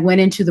I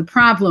went into the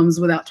problems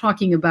without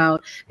talking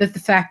about that. The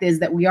fact is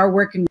that we are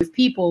working with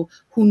people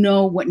who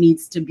know what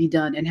needs to be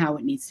done and how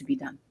it needs to be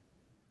done.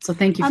 So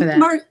thank you for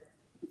that.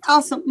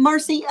 Awesome.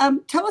 Marcy,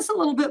 tell us a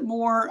little bit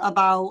more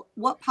about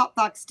what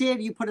PopDocs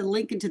did. You put a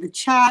link into the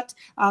chat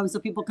so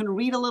people can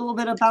read a little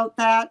bit about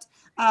that.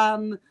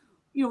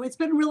 It's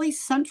been really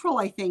central,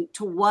 I think,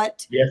 to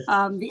what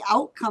the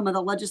outcome of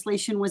the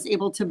legislation was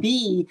able to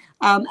be.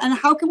 And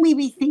how can we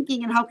be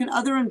thinking, and how can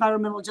other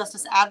environmental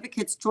justice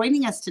advocates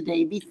joining us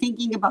today be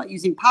thinking about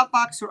using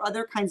PopDocs or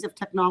other kinds of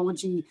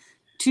technology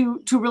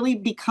to really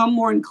become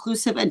more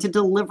inclusive and to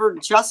deliver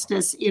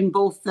justice in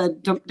both the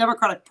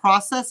democratic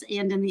process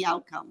and in the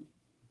outcome?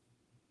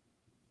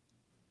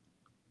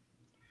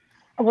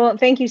 Well,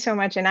 thank you so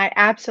much. And I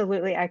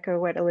absolutely echo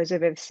what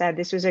Elizabeth said.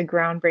 This was a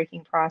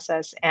groundbreaking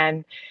process.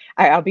 And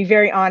I'll be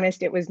very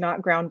honest, it was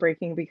not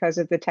groundbreaking because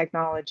of the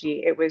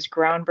technology. It was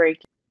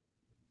groundbreaking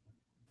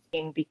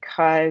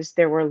because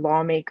there were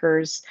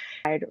lawmakers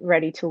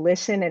ready to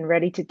listen and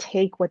ready to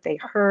take what they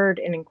heard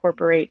and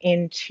incorporate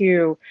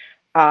into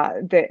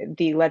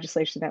the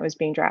legislation that was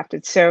being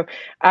drafted. So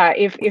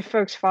if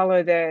folks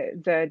follow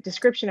the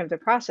description of the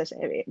process,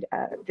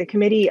 the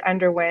committee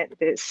underwent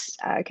this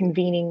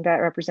convening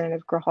that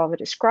Representative Grijalva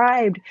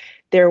described.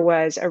 There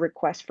was a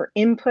request for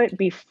input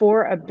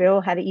before a bill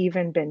had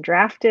even been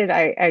drafted.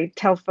 I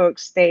tell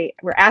folks they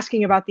were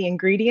asking about the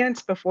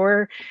ingredients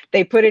before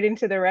they put it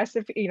into the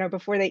recipe,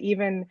 before they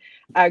even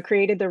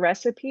created the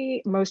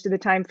recipe. Most of the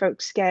time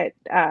folks get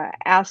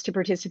asked to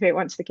participate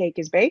once the cake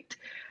is baked.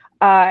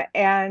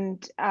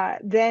 And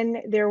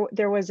then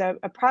there was a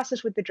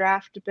process with the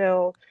draft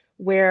bill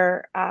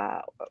where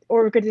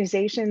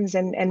organizations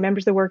and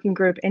members of the working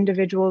group,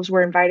 individuals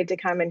were invited to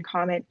come and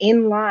comment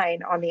in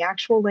line on the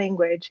actual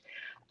language.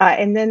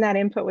 And then that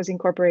input was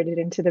incorporated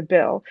into the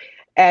bill.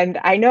 And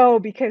I know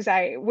because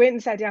I went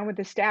and sat down with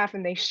the staff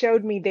and they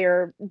showed me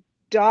their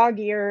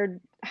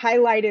dog-eared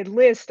highlighted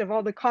list of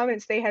all the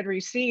comments they had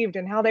received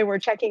and how they were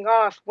checking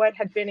off what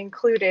had been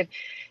included.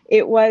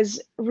 It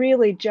was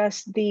really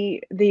just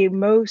the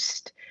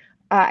most,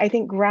 I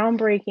think,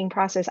 groundbreaking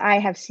process I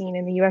have seen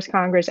in the U.S.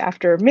 Congress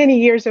after many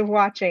years of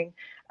watching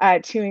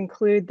to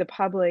include the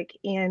public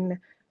in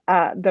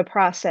the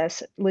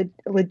process,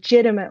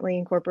 legitimately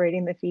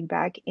incorporating the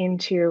feedback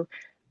into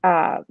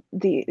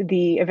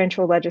the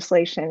eventual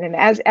legislation. And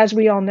as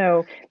we all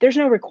know, there's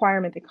no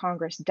requirement that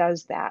Congress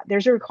does that.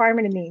 There's a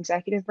requirement in the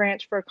executive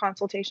branch for a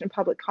consultation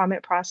public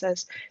comment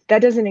process.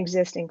 That doesn't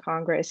exist in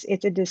Congress.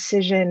 It's a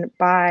decision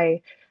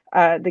by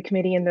the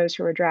committee and those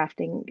who are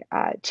drafting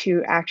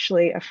to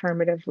actually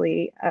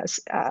affirmatively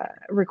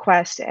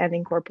request and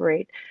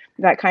incorporate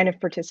that kind of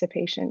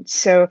participation.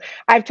 So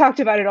I've talked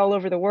about it all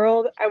over the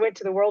world. I went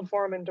to the World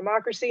Forum on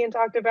Democracy and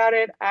talked about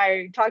it.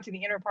 I talked to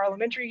the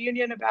Interparliamentary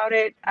Union about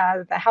it.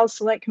 The House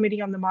Select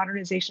Committee on the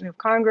Modernization of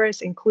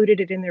Congress included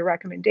it in their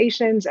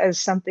recommendations as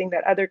something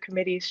that other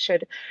committees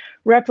should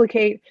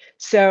replicate.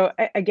 So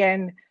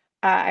again,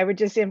 I would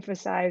just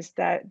emphasize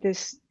that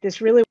this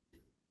really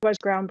was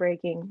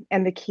groundbreaking,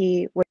 and the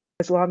key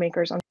was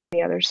lawmakers on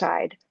the other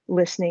side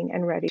listening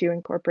and ready to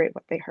incorporate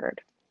what they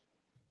heard.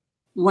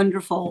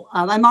 Wonderful.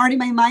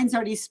 My mind's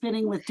already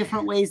spinning with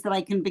different ways that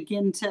I can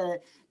begin to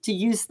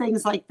use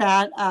things like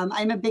that.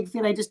 I'm a big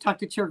fan. I just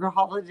talked to Chair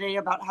Grijalva today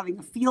about having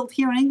a field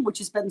hearing, which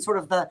has been sort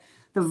of the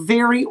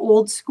very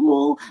old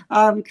school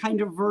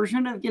kind of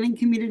version of getting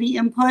community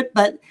input.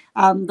 But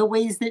the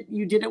ways that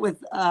you did it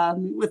with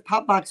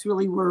Popbox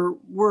really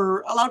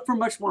were allowed for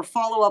much more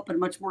follow-up and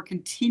much more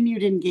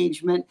continued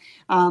engagement.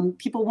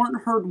 People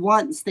weren't heard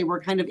once. They were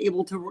kind of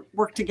able to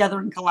work together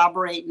and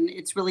collaborate, and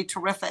it's really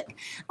terrific.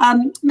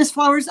 Ms.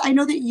 Flowers, I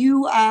know that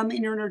you,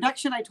 in your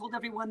introduction, I told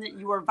everyone that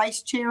you are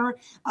vice chair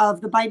of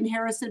the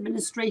Biden-Harris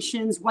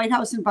administration's White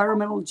House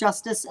Environmental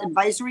Justice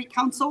Advisory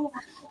Council.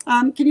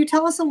 Can you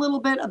tell us a little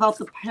bit about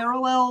the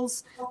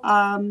parallels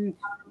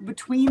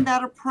between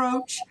that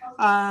approach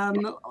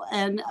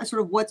and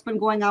sort of what's been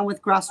going on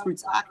with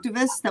grassroots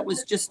activists that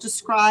was just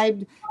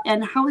described,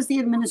 and how is the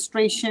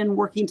administration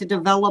working to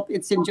develop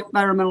its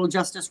environmental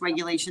justice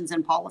regulations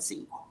and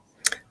policy?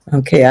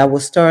 Okay, I will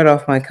start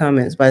off my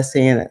comments by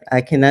saying that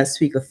I cannot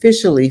speak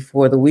officially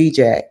for the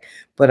WEJAC,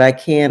 but I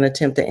can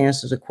attempt to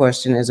answer the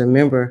question as a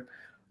member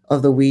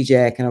of the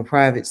WEJAC and a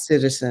private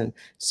citizen.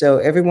 So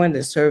everyone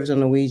that serves on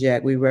the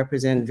WEJAC, we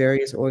represent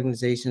various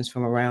organizations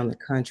from around the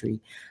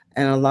country.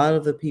 And a lot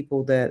of the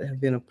people that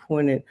have been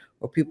appointed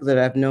or people that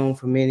I've known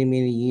for many,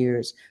 many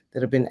years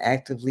that have been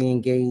actively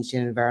engaged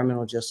in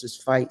environmental justice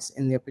fights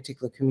in their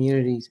particular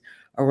communities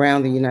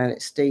around the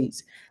United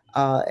States.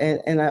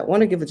 And I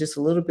want to give just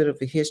a little bit of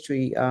a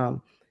history.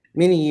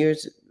 Many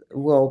years,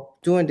 well,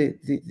 during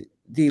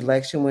the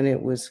election when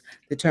it was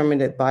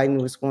determined that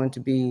Biden was going to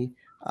be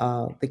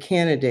the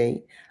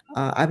candidate,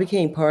 I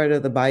became part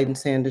of the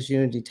Biden-Sanders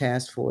Unity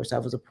Task Force. I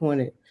was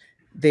appointed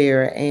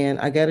there, and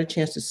I got a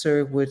chance to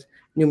serve with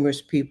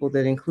numerous people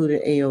that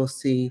included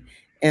AOC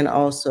and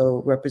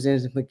also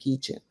Representative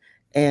McEachin.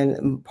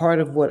 And part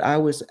of what I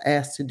was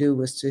asked to do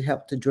was to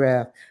help to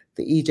draft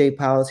the EJ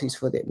policies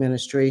for the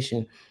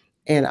administration.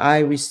 And I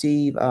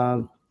received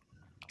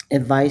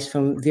advice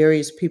from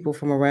various people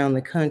from around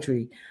the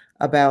country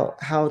about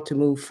how to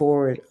move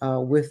forward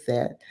with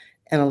that.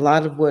 And a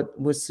lot of what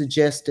was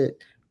suggested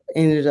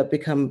ended up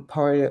becoming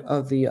part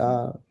of the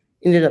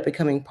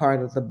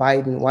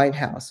Biden White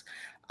House.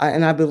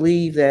 And I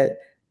believe that,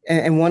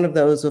 and one of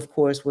those, of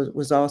course,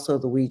 was also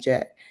the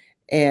WEJAC.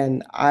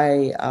 And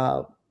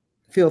I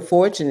feel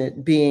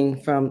fortunate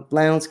being from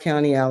Lowndes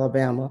County,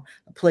 Alabama,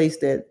 a place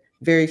that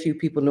very few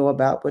people know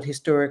about, but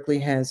historically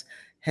has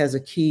a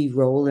key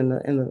role in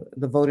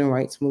the voting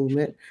rights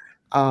movement.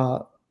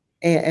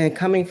 And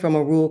coming from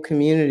a rural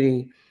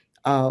community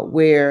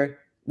where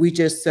we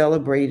just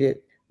celebrated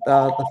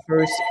the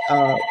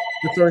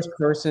first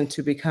person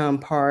to become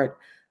part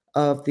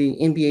of the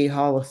NBA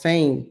Hall of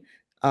Fame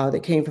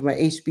that came from an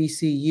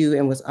HBCU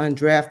and was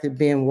undrafted,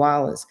 Ben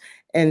Wallace.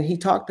 And he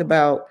talked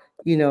about,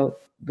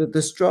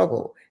 the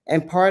struggle.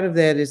 And part of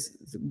that is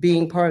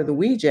being part of the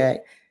WEJAC.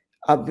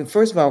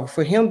 First of all,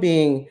 for him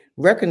being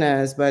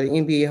recognized by the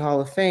NBA Hall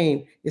of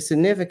Fame is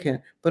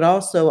significant, but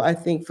also I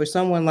think for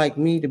someone like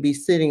me to be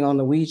sitting on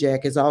the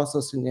WEJAC is also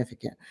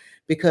significant,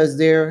 because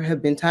there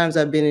have been times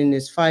I've been in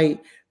this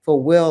fight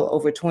for well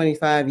over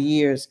 25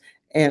 years,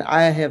 and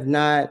I have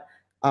not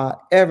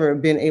ever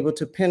been able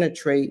to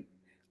penetrate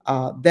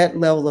that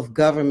level of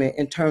government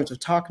in terms of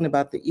talking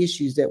about the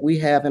issues that we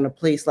have in a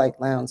place like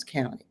Lowndes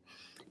County.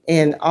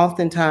 And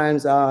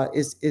oftentimes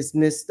is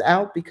missed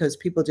out because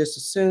people just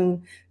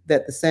assume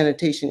that the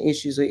sanitation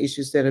issues are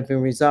issues that have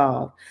been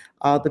resolved.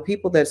 The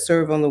people that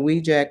serve on the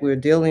WEJAC, we're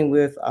dealing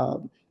with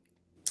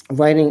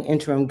writing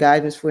interim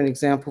guidance, for an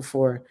example,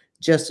 for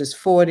Justice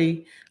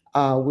 40.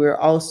 We're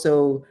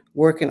also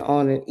working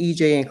on an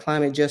EJ and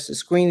climate justice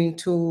screening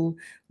tool.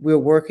 We're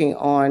working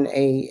on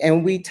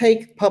and we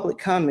take public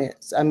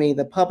comments. I mean,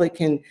 the public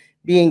can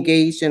be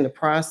engaged in the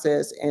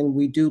process, and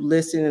we do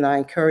listen, and I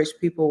encourage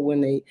people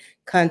when they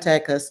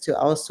contact us to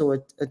also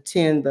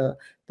attend the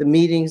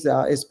meetings.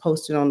 Is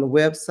posted on the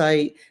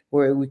website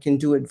where we can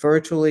do it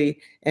virtually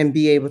and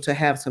be able to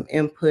have some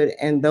input.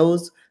 And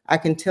those, I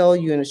can tell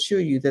you and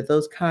assure you that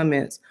those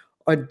comments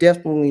are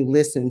definitely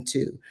listened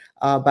to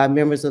by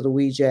members of the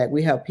WEJAC.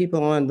 We have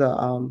people on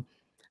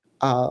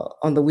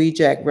on the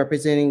WEJAC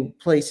representing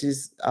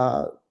places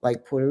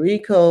like Puerto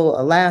Rico,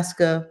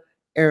 Alaska,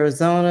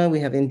 Arizona. We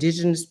have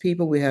indigenous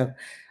people. We have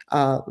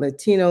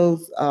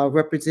Latinos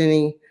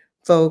representing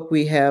folk.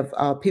 We have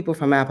people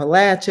from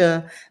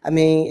Appalachia. I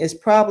mean, it's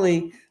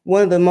probably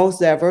one of the most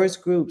diverse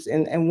groups.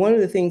 And one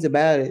of the things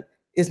about it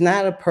is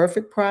not a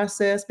perfect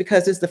process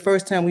because it's the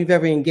first time we've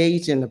ever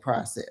engaged in the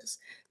process.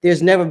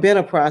 There's never been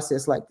a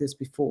process like this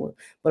before,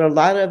 but a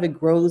lot of it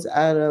grows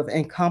out of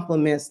and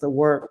complements the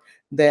work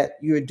that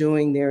you're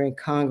doing there in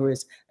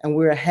Congress. And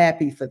we're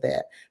happy for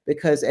that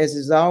because, as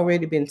has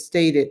already been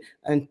stated,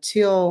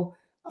 until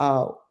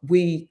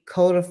we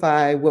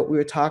codify what we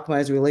were talking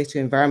about as it relates to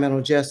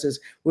environmental justice,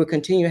 we'll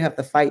continue to have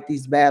to fight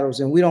these battles.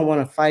 And we don't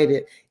want to fight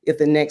it if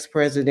the next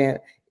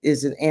president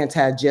is an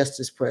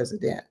anti-justice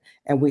president.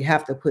 And we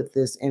have to put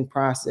this in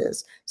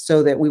process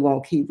so that we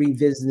won't keep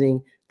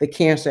revisiting the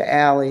cancer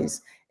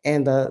alleys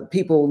and the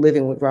people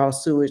living with raw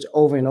sewage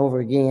over and over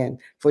again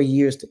for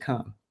years to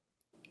come.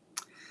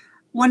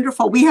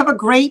 Wonderful. We have a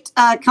great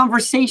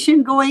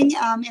conversation going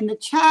in the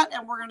chat,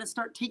 and we're going to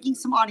start taking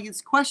some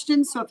audience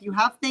questions. So if you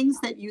have things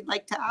that you'd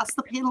like to ask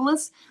the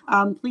panelists,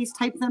 please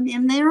type them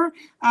in there.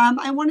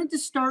 I wanted to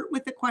start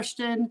with a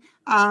question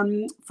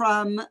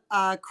from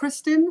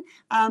Kristen,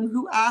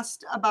 who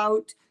asked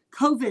about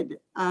COVID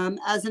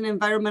as an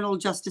environmental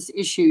justice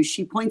issue.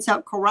 She points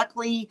out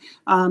correctly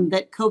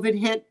that COVID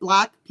hit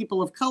Black,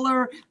 people of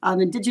color,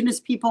 Indigenous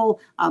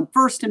people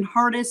first and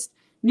hardest.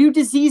 New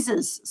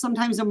diseases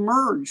sometimes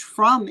emerge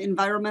from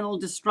environmental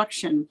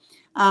destruction.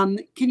 Can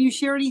you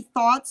share any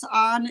thoughts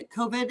on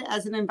COVID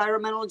as an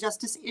environmental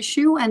justice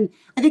issue? And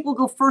I think we'll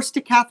go first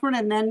to Catherine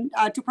and then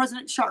to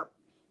President Sharp.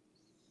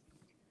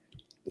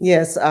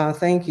 Yes,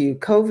 thank you.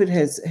 COVID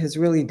has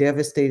really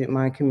devastated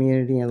my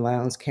community in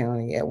Lowndes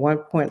County. At one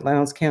point,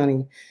 Lowndes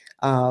County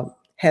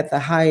had the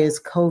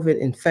highest COVID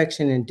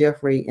infection and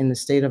death rate in the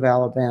state of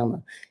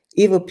Alabama.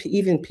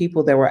 Even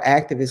people that were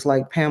activists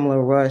like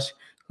Pamela Rush,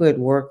 who had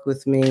worked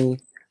with me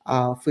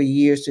for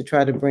years to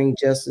try to bring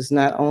justice,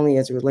 not only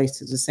as it relates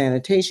to the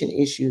sanitation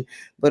issue,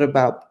 but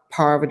about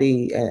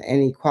poverty and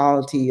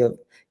inequality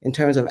in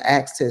terms of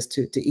access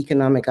to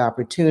economic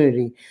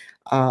opportunity.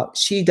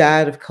 She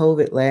died of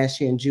COVID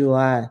last year in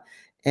July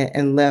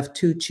and left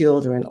 2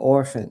 children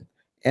orphaned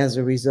as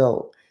a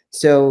result.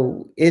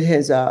 So it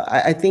has,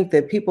 I think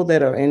that people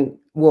that are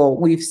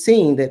we've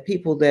seen that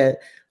people that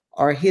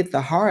are hit the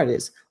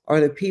hardest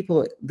are the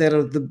people that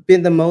have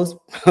been the most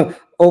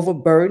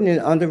overburdened and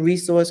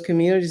under-resourced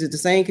communities. It's the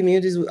same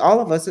communities all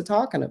of us are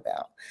talking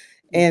about.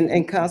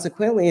 And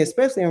consequently,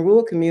 especially in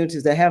rural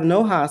communities that have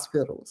no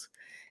hospitals.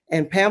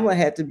 And Pamela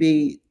had to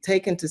be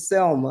taken to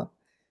Selma,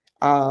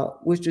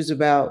 which was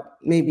about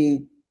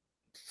maybe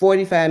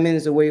 45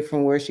 minutes away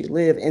from where she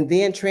lived, and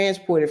then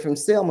transported from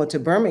Selma to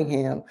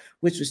Birmingham,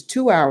 which was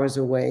 2 hours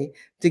away,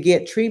 to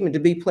get treatment, to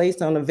be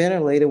placed on a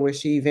ventilator where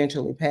she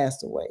eventually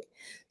passed away.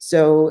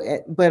 So,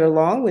 but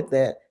along with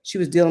that, she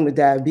was dealing with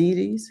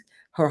diabetes.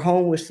 Her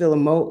home was full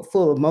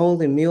of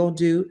mold and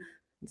mildew.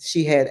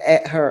 She had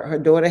her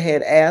daughter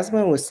had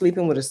asthma and was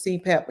sleeping with a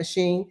CPAP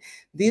machine.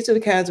 These are the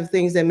kinds of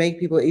things that make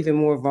people even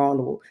more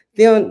vulnerable.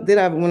 Then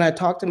when I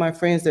talk to my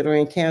friends that are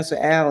in Cancer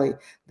Alley,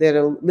 that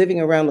are living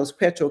around those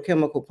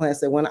petrochemical plants,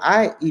 that when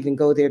I even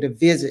go there to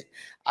visit,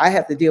 I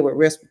have to deal with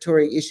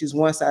respiratory issues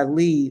once I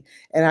leave.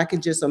 And I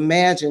can just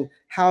imagine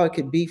how it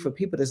could be for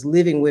people that's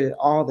living with it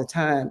all the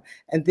time.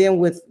 And then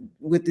with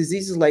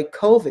diseases like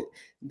COVID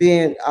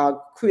being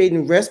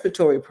creating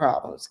respiratory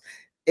problems,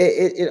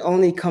 it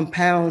only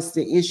compounds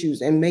the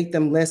issues and make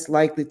them less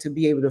likely to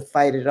be able to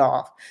fight it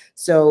off.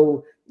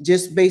 So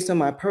just based on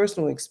my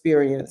personal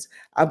experience,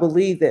 I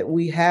believe that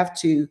we have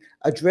to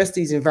address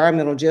these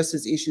environmental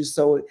justice issues.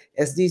 So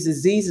as these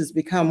diseases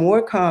become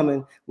more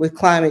common with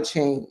climate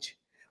change,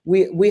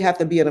 we have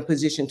to be in a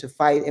position to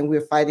fight, and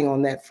we're fighting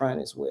on that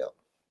front as well.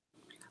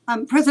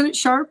 President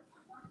Sharp?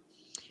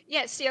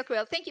 Yes,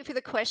 Siokwe, thank you for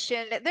the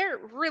question. There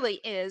really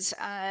is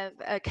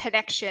a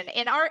connection,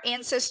 and our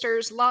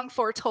ancestors long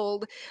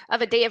foretold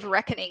of a day of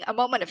reckoning, a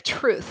moment of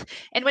truth.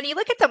 And when you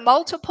look at the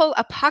multiple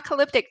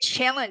apocalyptic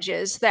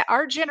challenges that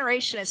our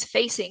generation is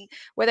facing,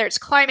 whether it's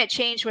climate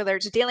change, whether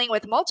it's dealing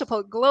with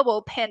multiple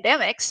global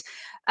pandemics,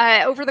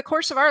 over the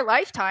course of our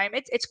lifetime,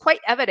 it's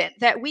quite evident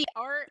that we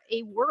are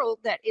a world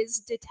that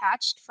is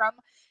detached from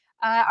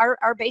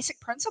our basic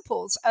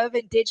principles of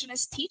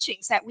indigenous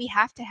teachings, that we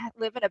have to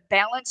live in a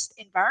balanced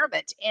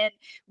environment, and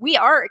we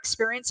are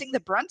experiencing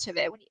the brunt of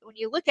it. When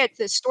you look at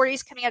the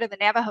stories coming out of the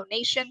Navajo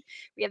Nation,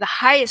 we have the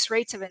highest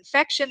rates of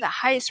infection, the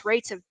highest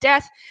rates of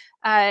death,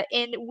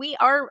 and we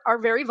are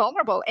very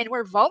vulnerable, and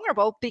we're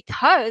vulnerable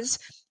because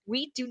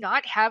we do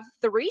not have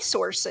the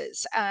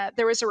resources.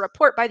 There was a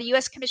report by the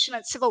U.S. Commission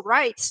on Civil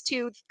Rights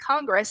to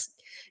Congress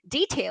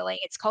detailing,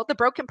 it's called the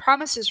Broken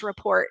Promises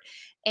Report,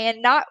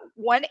 and not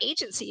one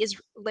agency is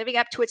living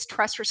up to its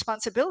trust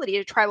responsibility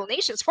to tribal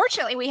nations.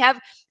 Fortunately, we have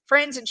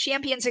friends and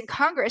champions in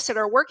Congress that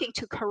are working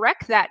to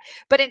correct that.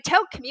 But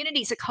until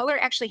communities of color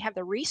actually have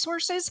the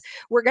resources,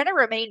 we're going to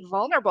remain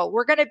vulnerable.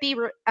 We're going to be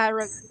remaining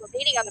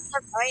on the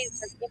front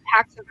lines of the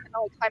impacts of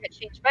not only climate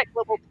change, but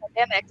global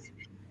pandemics.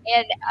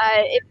 And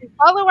if we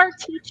follow our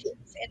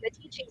teachings and the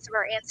teachings of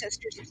our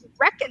ancestors to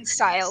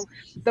reconcile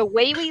the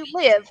way we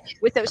live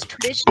with those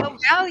traditional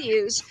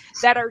values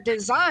that are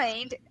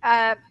designed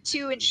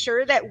to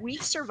ensure that we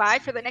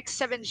survive for the next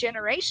 7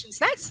 generations,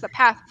 that's the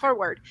path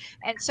forward.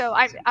 And so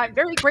I'm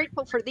very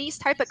grateful for these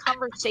type of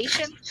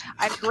conversations.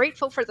 I'm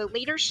grateful for the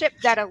leadership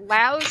that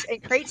allows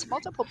and creates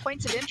multiple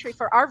points of entry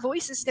for our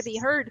voices to be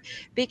heard,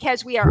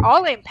 because we are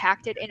all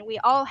impacted and we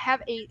all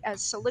have a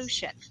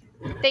solution.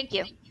 Thank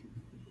you.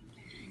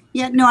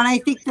 Yeah, no, and I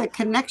think the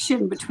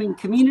connection between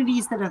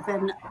communities that have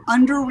been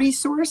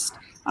under-resourced,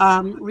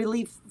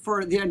 really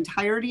for the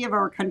entirety of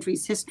our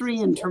country's history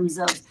in terms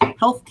of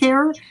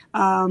healthcare,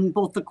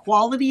 both the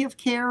quality of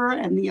care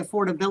and the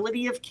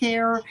affordability of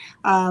care,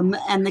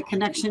 and the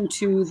connection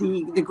to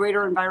the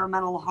greater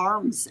environmental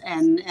harms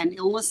and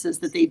illnesses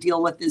that they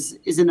deal with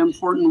is an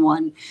important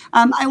one.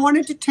 I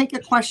wanted to take a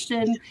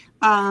question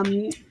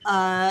from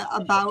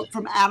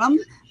Adam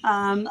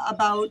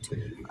about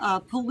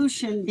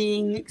pollution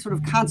being sort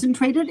of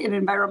concentrated in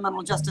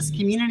environmental justice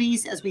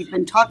communities, as we've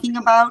been talking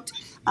about.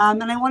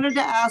 And I wanted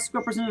to ask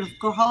Representative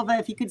Grijalva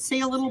if you could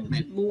say a little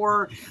bit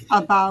more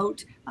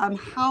about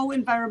how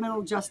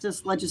environmental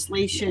justice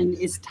legislation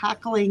is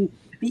tackling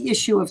the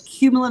issue of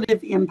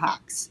cumulative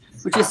impacts,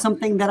 which is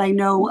something that I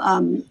know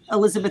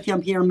Elizabeth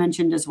Jean-Pierre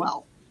mentioned as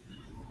well.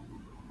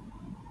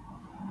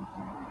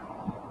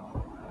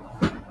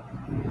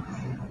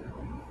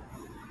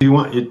 Do you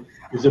want it?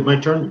 Is it my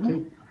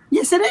turn?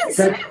 Yes, it is.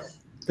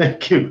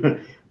 Thank you.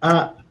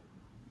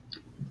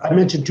 I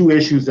mentioned 2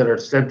 issues that are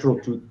central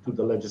to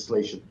the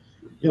legislation.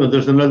 You know,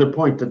 there's another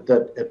point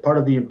that part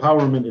of the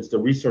empowerment is the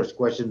resource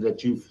question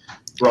that you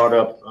brought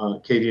up,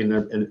 Katie, and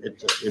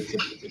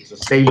it's a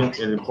salient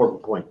and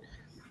important point.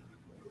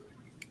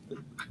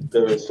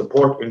 The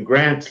support and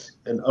grants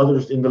and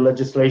others in the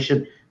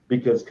legislation,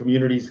 because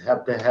communities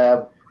have to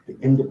have the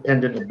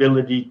independent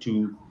ability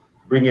to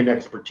bring in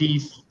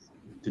expertise,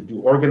 to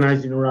do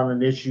organizing around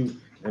an issue,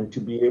 and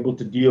to be able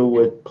to deal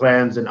with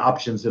plans and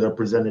options that are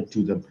presented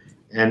to them.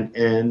 And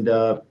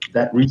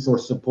that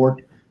resource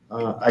support,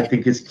 I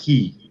think, is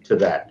key to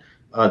that.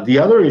 The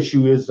other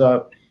issue is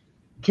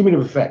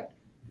cumulative effect.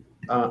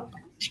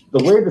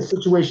 The way the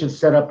situation is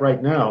set up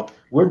right now,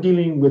 we're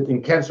dealing with,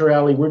 in Cancer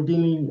Alley, we're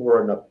dealing,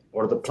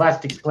 or the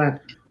plastics plant,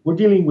 we're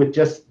dealing with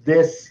just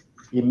this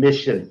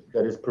emission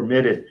that is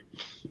permitted.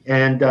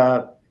 And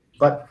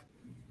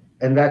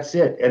that's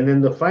it. And then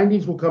the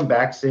findings will come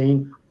back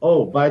saying,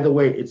 oh, by the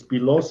way, it's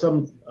below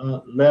some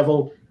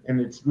level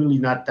and it's really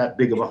not that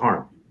big of a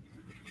harm.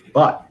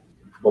 But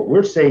what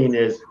we're saying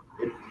is,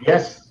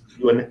 yes,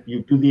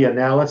 you do the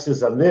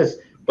analysis on this,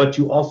 but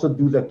you also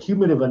do the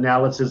cumulative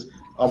analysis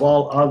of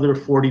all other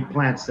 40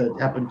 plants that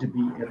happen to be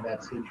in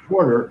that same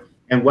quarter,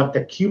 and what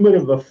the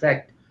cumulative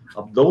effect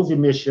of those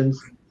emissions,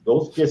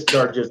 those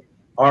discharges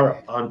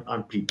are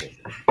on people.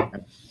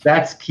 And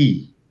that's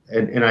key.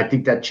 And I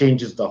think that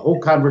changes the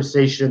whole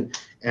conversation,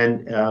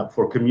 and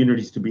for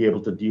communities to be able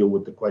to deal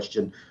with the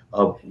question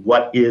of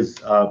what is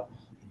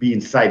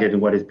being cited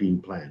and what is being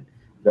planned.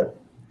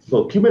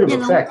 So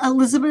cumulative effect,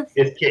 Elizabeth,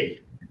 is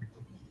key.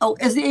 Oh,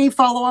 is there any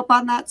follow-up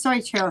on that?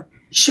 Sorry, Chair.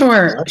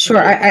 Sure.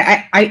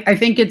 I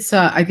think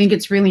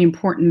it's really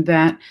important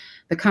that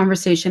the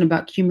conversation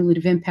about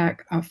cumulative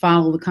impact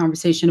follow the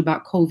conversation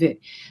about COVID.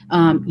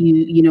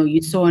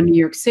 You saw in New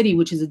York City,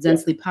 which is a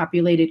densely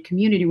populated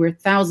community, where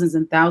thousands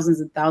and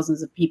thousands and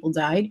thousands of people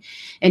died.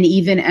 And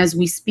even as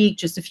we speak,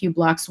 just a few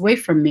blocks away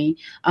from me,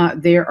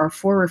 there are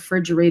 4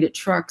 refrigerated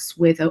trucks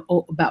with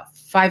about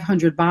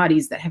 500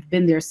 bodies that have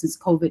been there since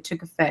COVID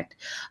took effect.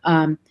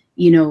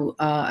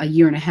 A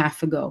year and a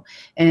half ago.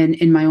 And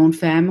in my own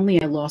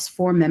family, I lost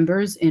 4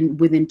 members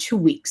within 2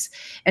 weeks.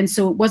 And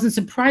so it wasn't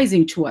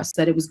surprising to us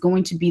that it was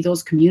going to be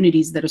those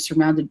communities that are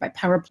surrounded by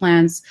power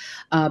plants,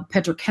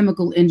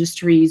 petrochemical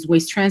industries,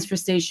 waste transfer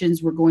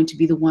stations were going to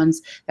be the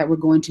ones that were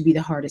going to be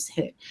the hardest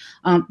hit.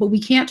 But we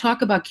can't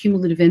talk about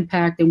cumulative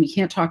impact, and we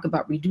can't talk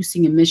about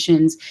reducing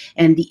emissions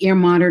and the air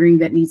monitoring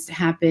that needs to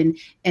happen,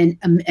 and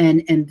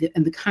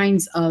the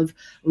kinds of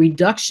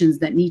reductions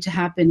that need to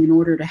happen in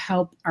order to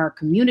help our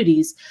communities,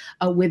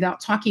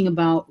 without talking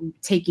about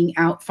taking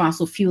out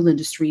fossil fuel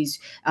industries,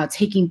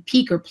 taking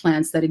peaker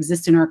plants that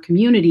exist in our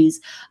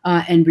communities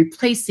and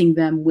replacing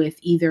them with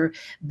either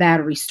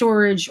battery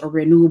storage or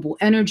renewable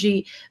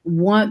energy.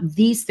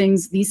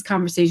 These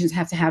conversations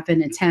have to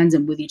happen in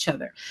tandem with each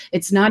other.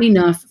 It's not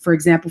enough, for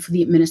example, for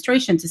the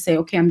administration to say,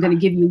 okay, I'm going to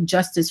give you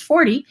Justice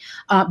 40,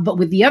 but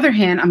with the other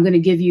hand, I'm going to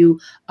give you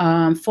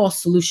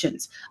false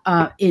solutions.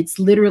 It's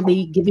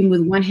literally giving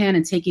with one hand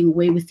and taking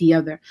away with the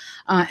other.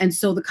 And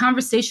so the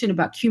conversation conversation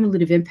about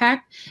cumulative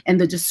impact and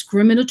the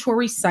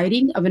discriminatory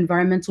citing of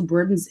environmental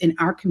burdens in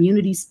our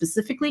communities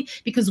specifically,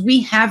 because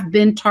we have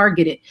been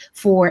targeted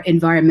for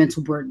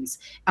environmental burdens.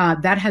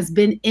 That has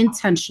been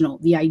intentional,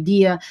 the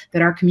idea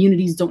that our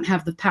communities don't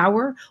have the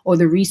power or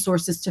the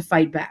resources to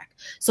fight back.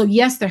 So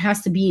yes, there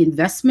has to be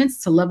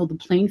investments to level the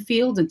playing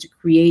field and to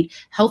create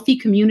healthy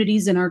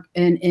communities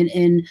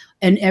in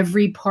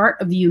every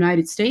part of the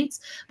United States.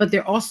 But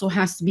there also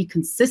has to be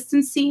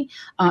consistency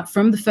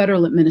from the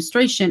federal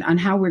administration on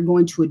how we're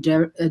going to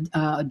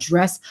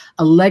address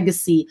a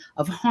legacy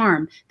of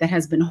harm that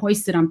has been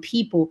hoisted on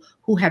people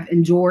who have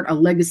endured a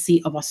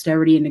legacy of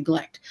austerity and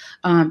neglect.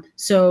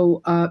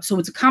 So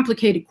it's a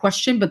complicated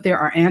question, but there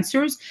are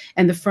answers,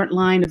 and the front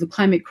line of the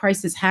climate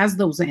crisis has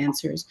those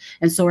answers.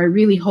 And so I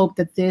really hope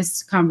that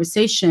this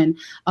conversation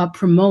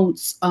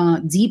promotes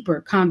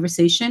deeper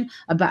conversation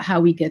about how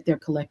we get there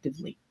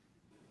collectively.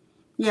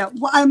 Yeah,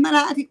 well,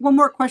 I think one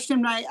more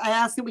question. I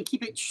ask that we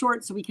keep it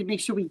short so we can make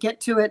sure we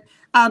get to it.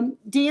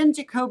 Dan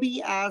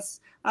Jacoby asks,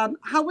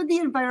 how would the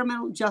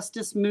environmental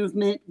justice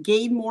movement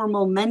gain more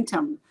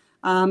momentum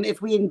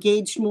if we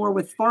engaged more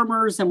with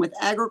farmers and with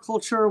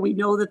agriculture? We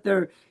know that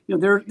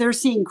they're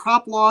seeing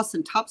crop loss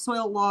and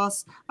topsoil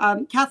loss.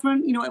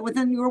 Catherine,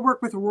 within your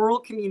work with rural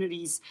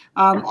communities,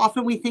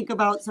 often we think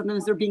about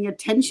sometimes there being a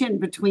tension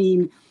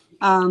between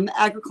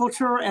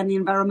agriculture and the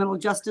environmental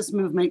justice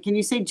movement. Can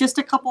you say just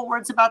a couple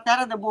words about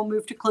that, and then we'll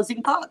move to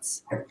closing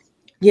thoughts?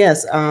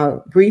 Yes,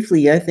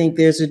 briefly, I think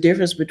there's a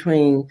difference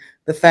between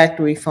the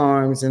factory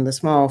farms and the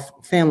small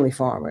family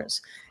farmers.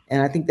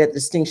 And I think that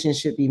distinction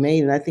should be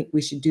made. And I think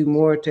we should do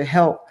more to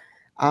help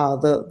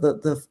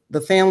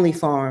the family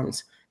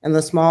farms and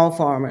the small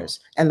farmers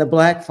and the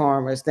Black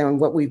farmers than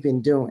what we've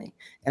been doing.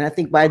 And I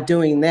think by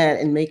doing that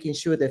and making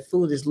sure that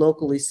food is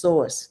locally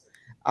sourced,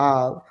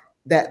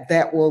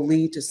 that will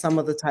lead to some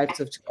of the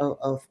types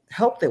of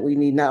help that we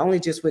need, not only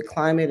just with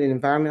climate and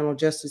environmental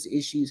justice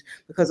issues,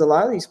 because a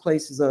lot of these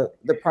places are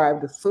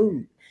deprived of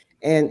food.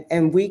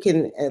 And we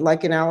can,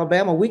 like in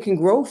Alabama, we can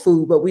grow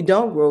food, but we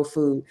don't grow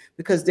food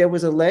because there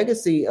was a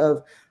legacy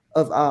of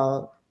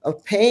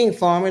paying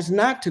farmers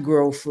not to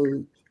grow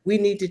food. We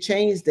need to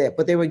change that,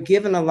 but they were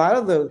given a lot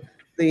of the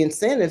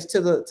incentives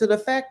to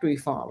the factory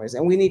farmers,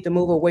 and we need to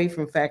move away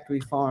from factory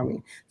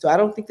farming. So I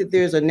don't think that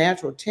there's a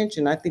natural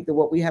tension. I think that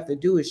what we have to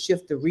do is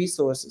shift the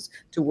resources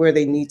to where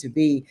they need to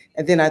be,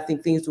 and then I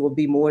think things will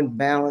be more in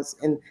balance,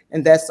 and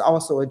that's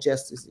also a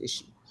justice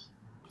issue.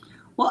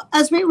 Well,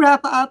 as we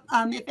wrap up,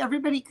 if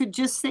everybody could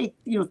just say,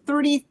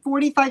 30,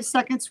 45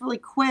 seconds really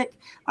quick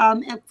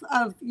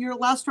of your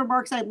last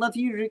remarks, I'd love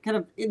you to kind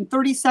of, in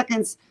 30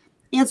 seconds,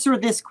 answer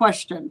this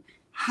question.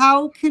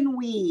 How can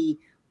we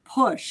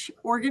push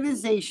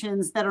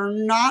organizations that are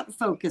not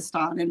focused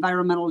on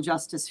environmental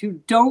justice, who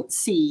don't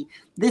see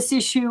this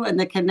issue and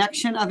the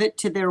connection of it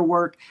to their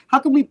work? How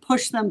can we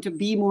push them to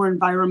be more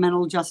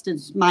environmental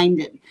justice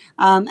minded?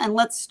 And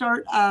let's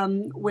start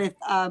with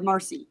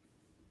Marcy.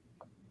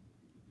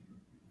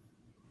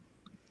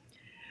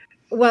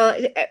 Well,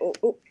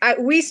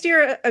 we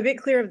steer a bit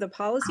clear of the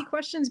policy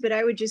questions, but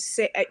I would just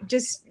say,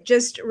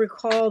 just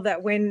recall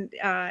that when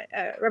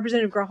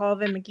Representative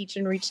Grijalva and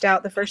McEachin reached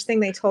out, the first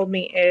thing they told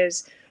me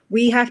is,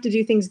 we have to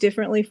do things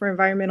differently for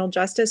environmental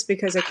justice,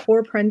 because a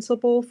core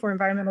principle for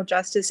environmental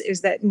justice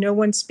is that no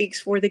one speaks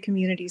for the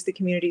communities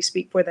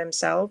speak for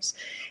themselves.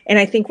 And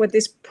I think what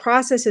this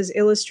process has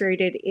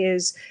illustrated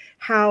is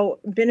how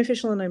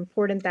beneficial and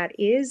important that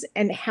is,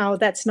 and how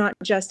that's not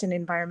just an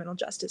environmental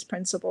justice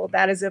principle.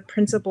 That is a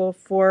principle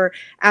for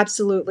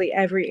absolutely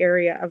every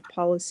area of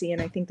policy.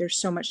 And I think there's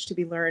so much to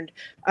be learned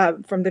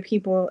from the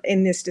people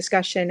in this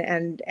discussion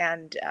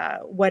and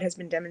what has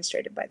been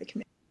demonstrated by the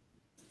committee.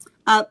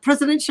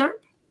 President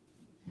Sharp?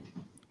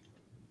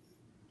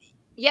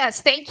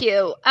 Yes, thank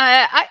you.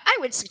 I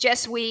would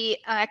suggest we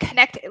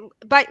connect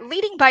by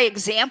leading by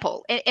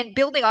example and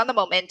building on the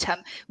momentum.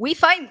 We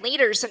find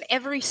leaders in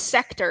every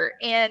sector,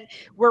 and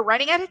we're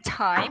running out of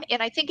time.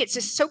 And I think it's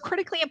just so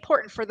critically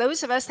important for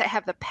those of us that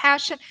have the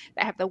passion,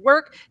 that have the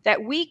work,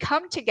 that we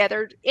come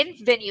together in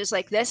venues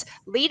like this,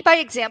 lead by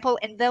example,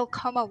 and they'll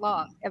come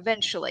along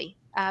eventually.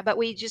 But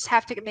we just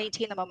have to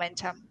maintain the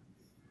momentum.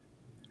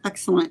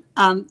 Excellent.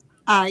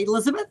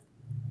 Elizabeth?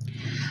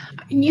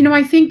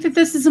 I think that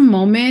this is a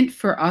moment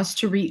for us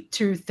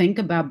to think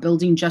about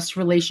building just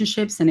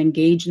relationships and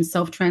engage in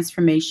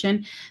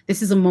self-transformation.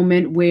 This is a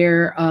moment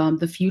where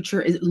the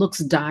future looks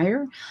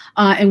dire,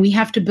 and we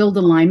have to build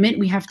alignment.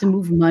 We have to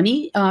move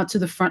money to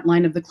the front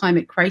line of the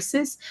climate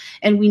crisis,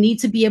 and we need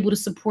to be able to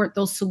support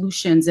those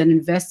solutions and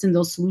invest in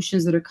those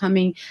solutions that are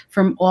coming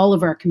from all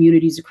of our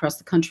communities across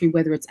the country,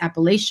 whether it's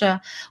Appalachia,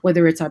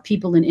 whether it's our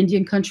people in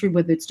Indian country,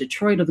 whether it's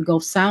Detroit or the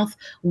Gulf South.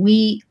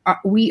 We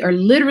are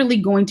literally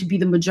going to be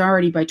the majority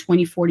party by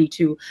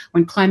 2042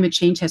 when climate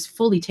change has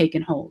fully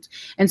taken hold.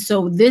 And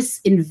so this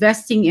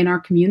investing in our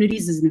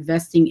communities is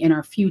investing in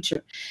our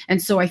future.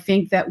 And so I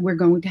think that we're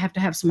going to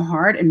have some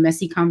hard and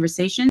messy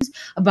conversations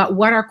about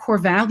what our core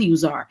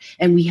values are.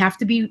 And we have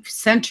to be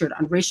centered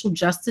on racial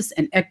justice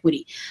and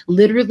equity.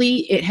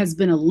 Literally, it has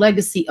been a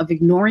legacy of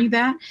ignoring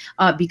that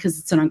because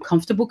it's an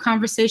uncomfortable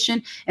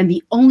conversation. And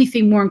the only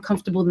thing more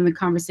uncomfortable than the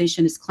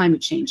conversation is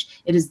climate change.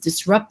 It is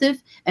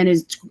disruptive, and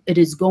it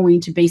is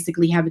going to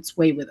basically have its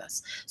way with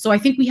us. So I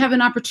think we have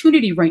an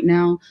opportunity right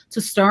now to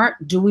start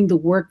doing the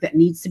work that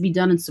needs to be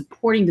done and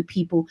supporting the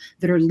people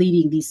that are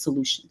leading these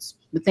solutions.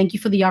 But thank you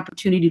for the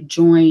opportunity to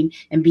join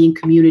and be in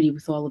community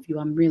with all of you.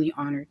 I'm really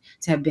honored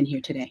to have been here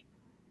today.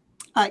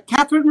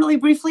 Catherine, really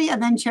briefly,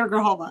 and then Chair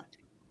Grijalva.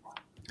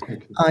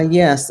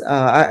 Yes,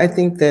 I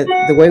think that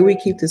the way we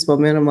keep this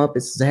momentum up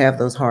is to have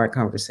those hard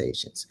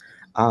conversations.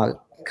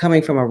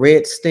 Coming from a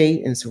red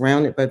state and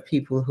surrounded by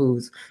people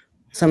whose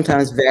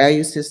sometimes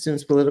value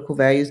systems, political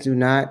values do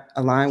not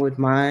align with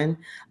mine,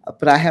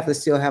 but I have to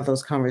still have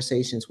those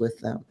conversations with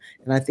them.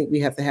 And I think we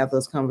have to have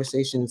those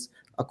conversations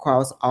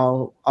across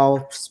all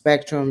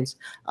spectrums,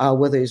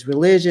 whether it's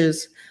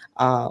religious,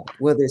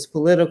 whether it's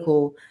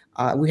political.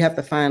 We have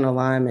to find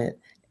alignment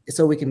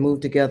so we can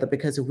move together,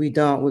 because if we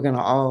don't, we're going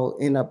to all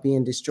end up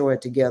being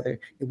destroyed together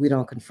if we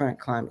don't confront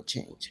climate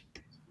change.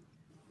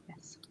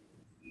 Yes.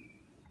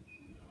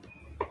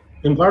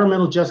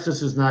 Environmental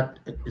justice is not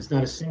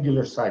a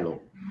singular silo.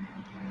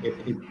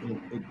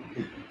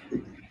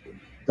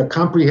 The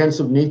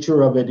comprehensive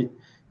nature of it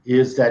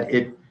is that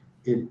it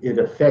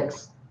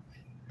affects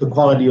the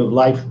quality of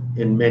life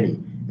in many,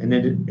 and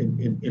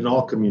in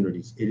all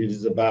communities. It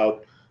is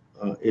about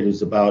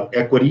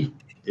equity.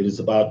 It is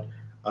about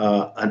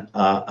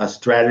a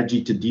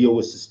strategy to deal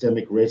with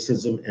systemic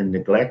racism and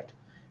neglect.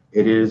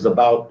 It is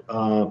about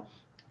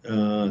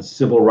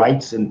civil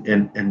rights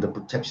and the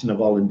protection of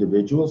all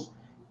individuals,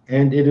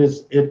 and it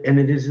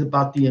is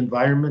about the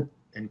environment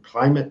and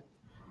climate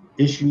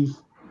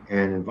issues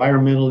and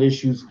environmental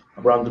issues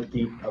around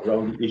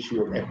the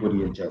issue of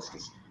equity and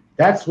justice.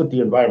 That's what the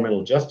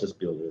environmental justice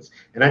bill is,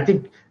 and I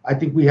think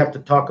we have to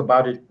talk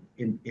about it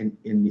in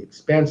the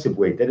expansive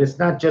way, that it's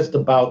not just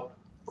about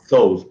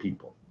those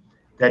people,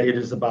 that it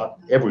is about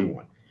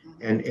everyone.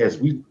 And as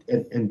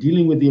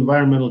dealing with the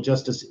environmental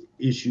justice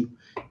issue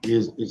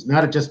is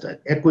not just an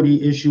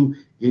equity issue,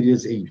 it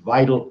is a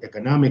vital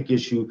economic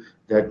issue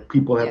that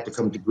people have to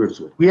come to grips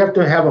with. We have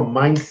to have a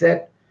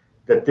mindset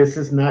that this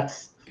is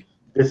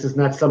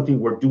not something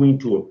we're doing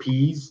to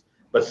appease,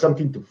 but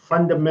something to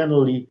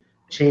fundamentally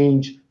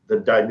change the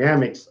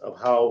dynamics of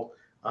how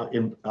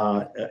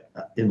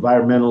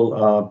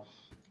environmental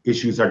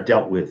issues are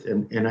dealt with.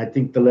 And I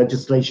think the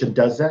legislation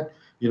does that.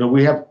 You know,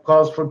 we have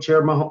calls from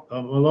Chair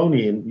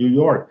Maloney in New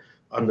York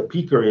on the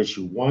peaker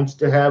issue, wants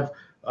to have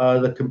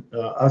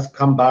us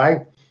come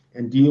by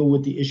and deal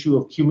with the issue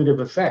of cumulative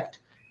effect.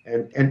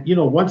 And you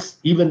know, once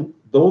even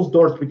those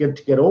doors begin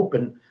to get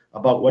open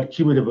about what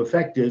cumulative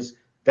effect is,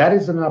 that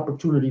is an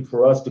opportunity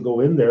for us to go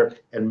in there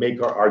and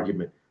make our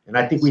argument. And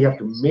I think we have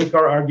to make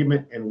our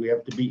argument, and we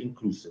have to be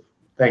inclusive.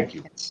 Thank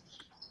you.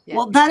 Yeah.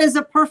 Well, that is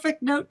a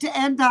perfect note to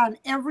end on.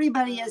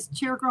 Everybody, as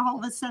Chair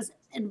Grijalva says,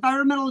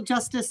 environmental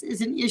justice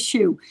is an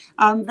issue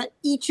that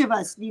each of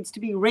us needs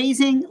to be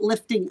raising,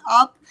 lifting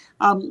up,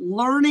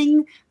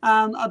 learning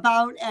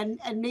about, and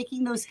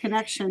making those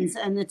connections.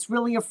 And it's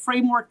really a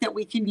framework that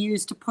we can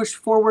use to push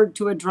forward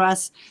to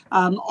address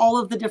all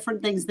of the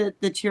different things that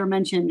the chair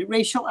mentioned: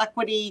 racial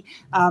equity,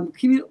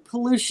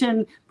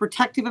 pollution,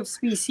 protective of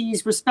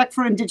species, respect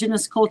for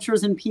indigenous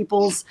cultures and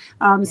peoples.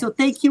 So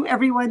thank you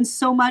everyone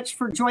so much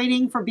for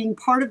joining, for being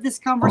part of this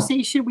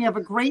conversation. We have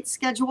a great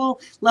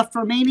schedule left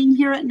remaining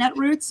here at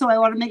Netroots, so I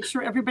want to make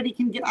sure everybody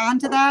can get on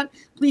to that.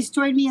 Please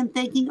join me in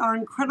thanking our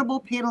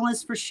incredible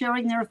panelists for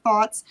sharing their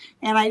thoughts,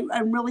 and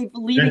I'm really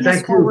leading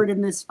us forward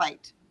in this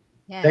fight.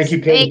 Yes. Thank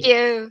you, Katie. Thank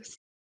you.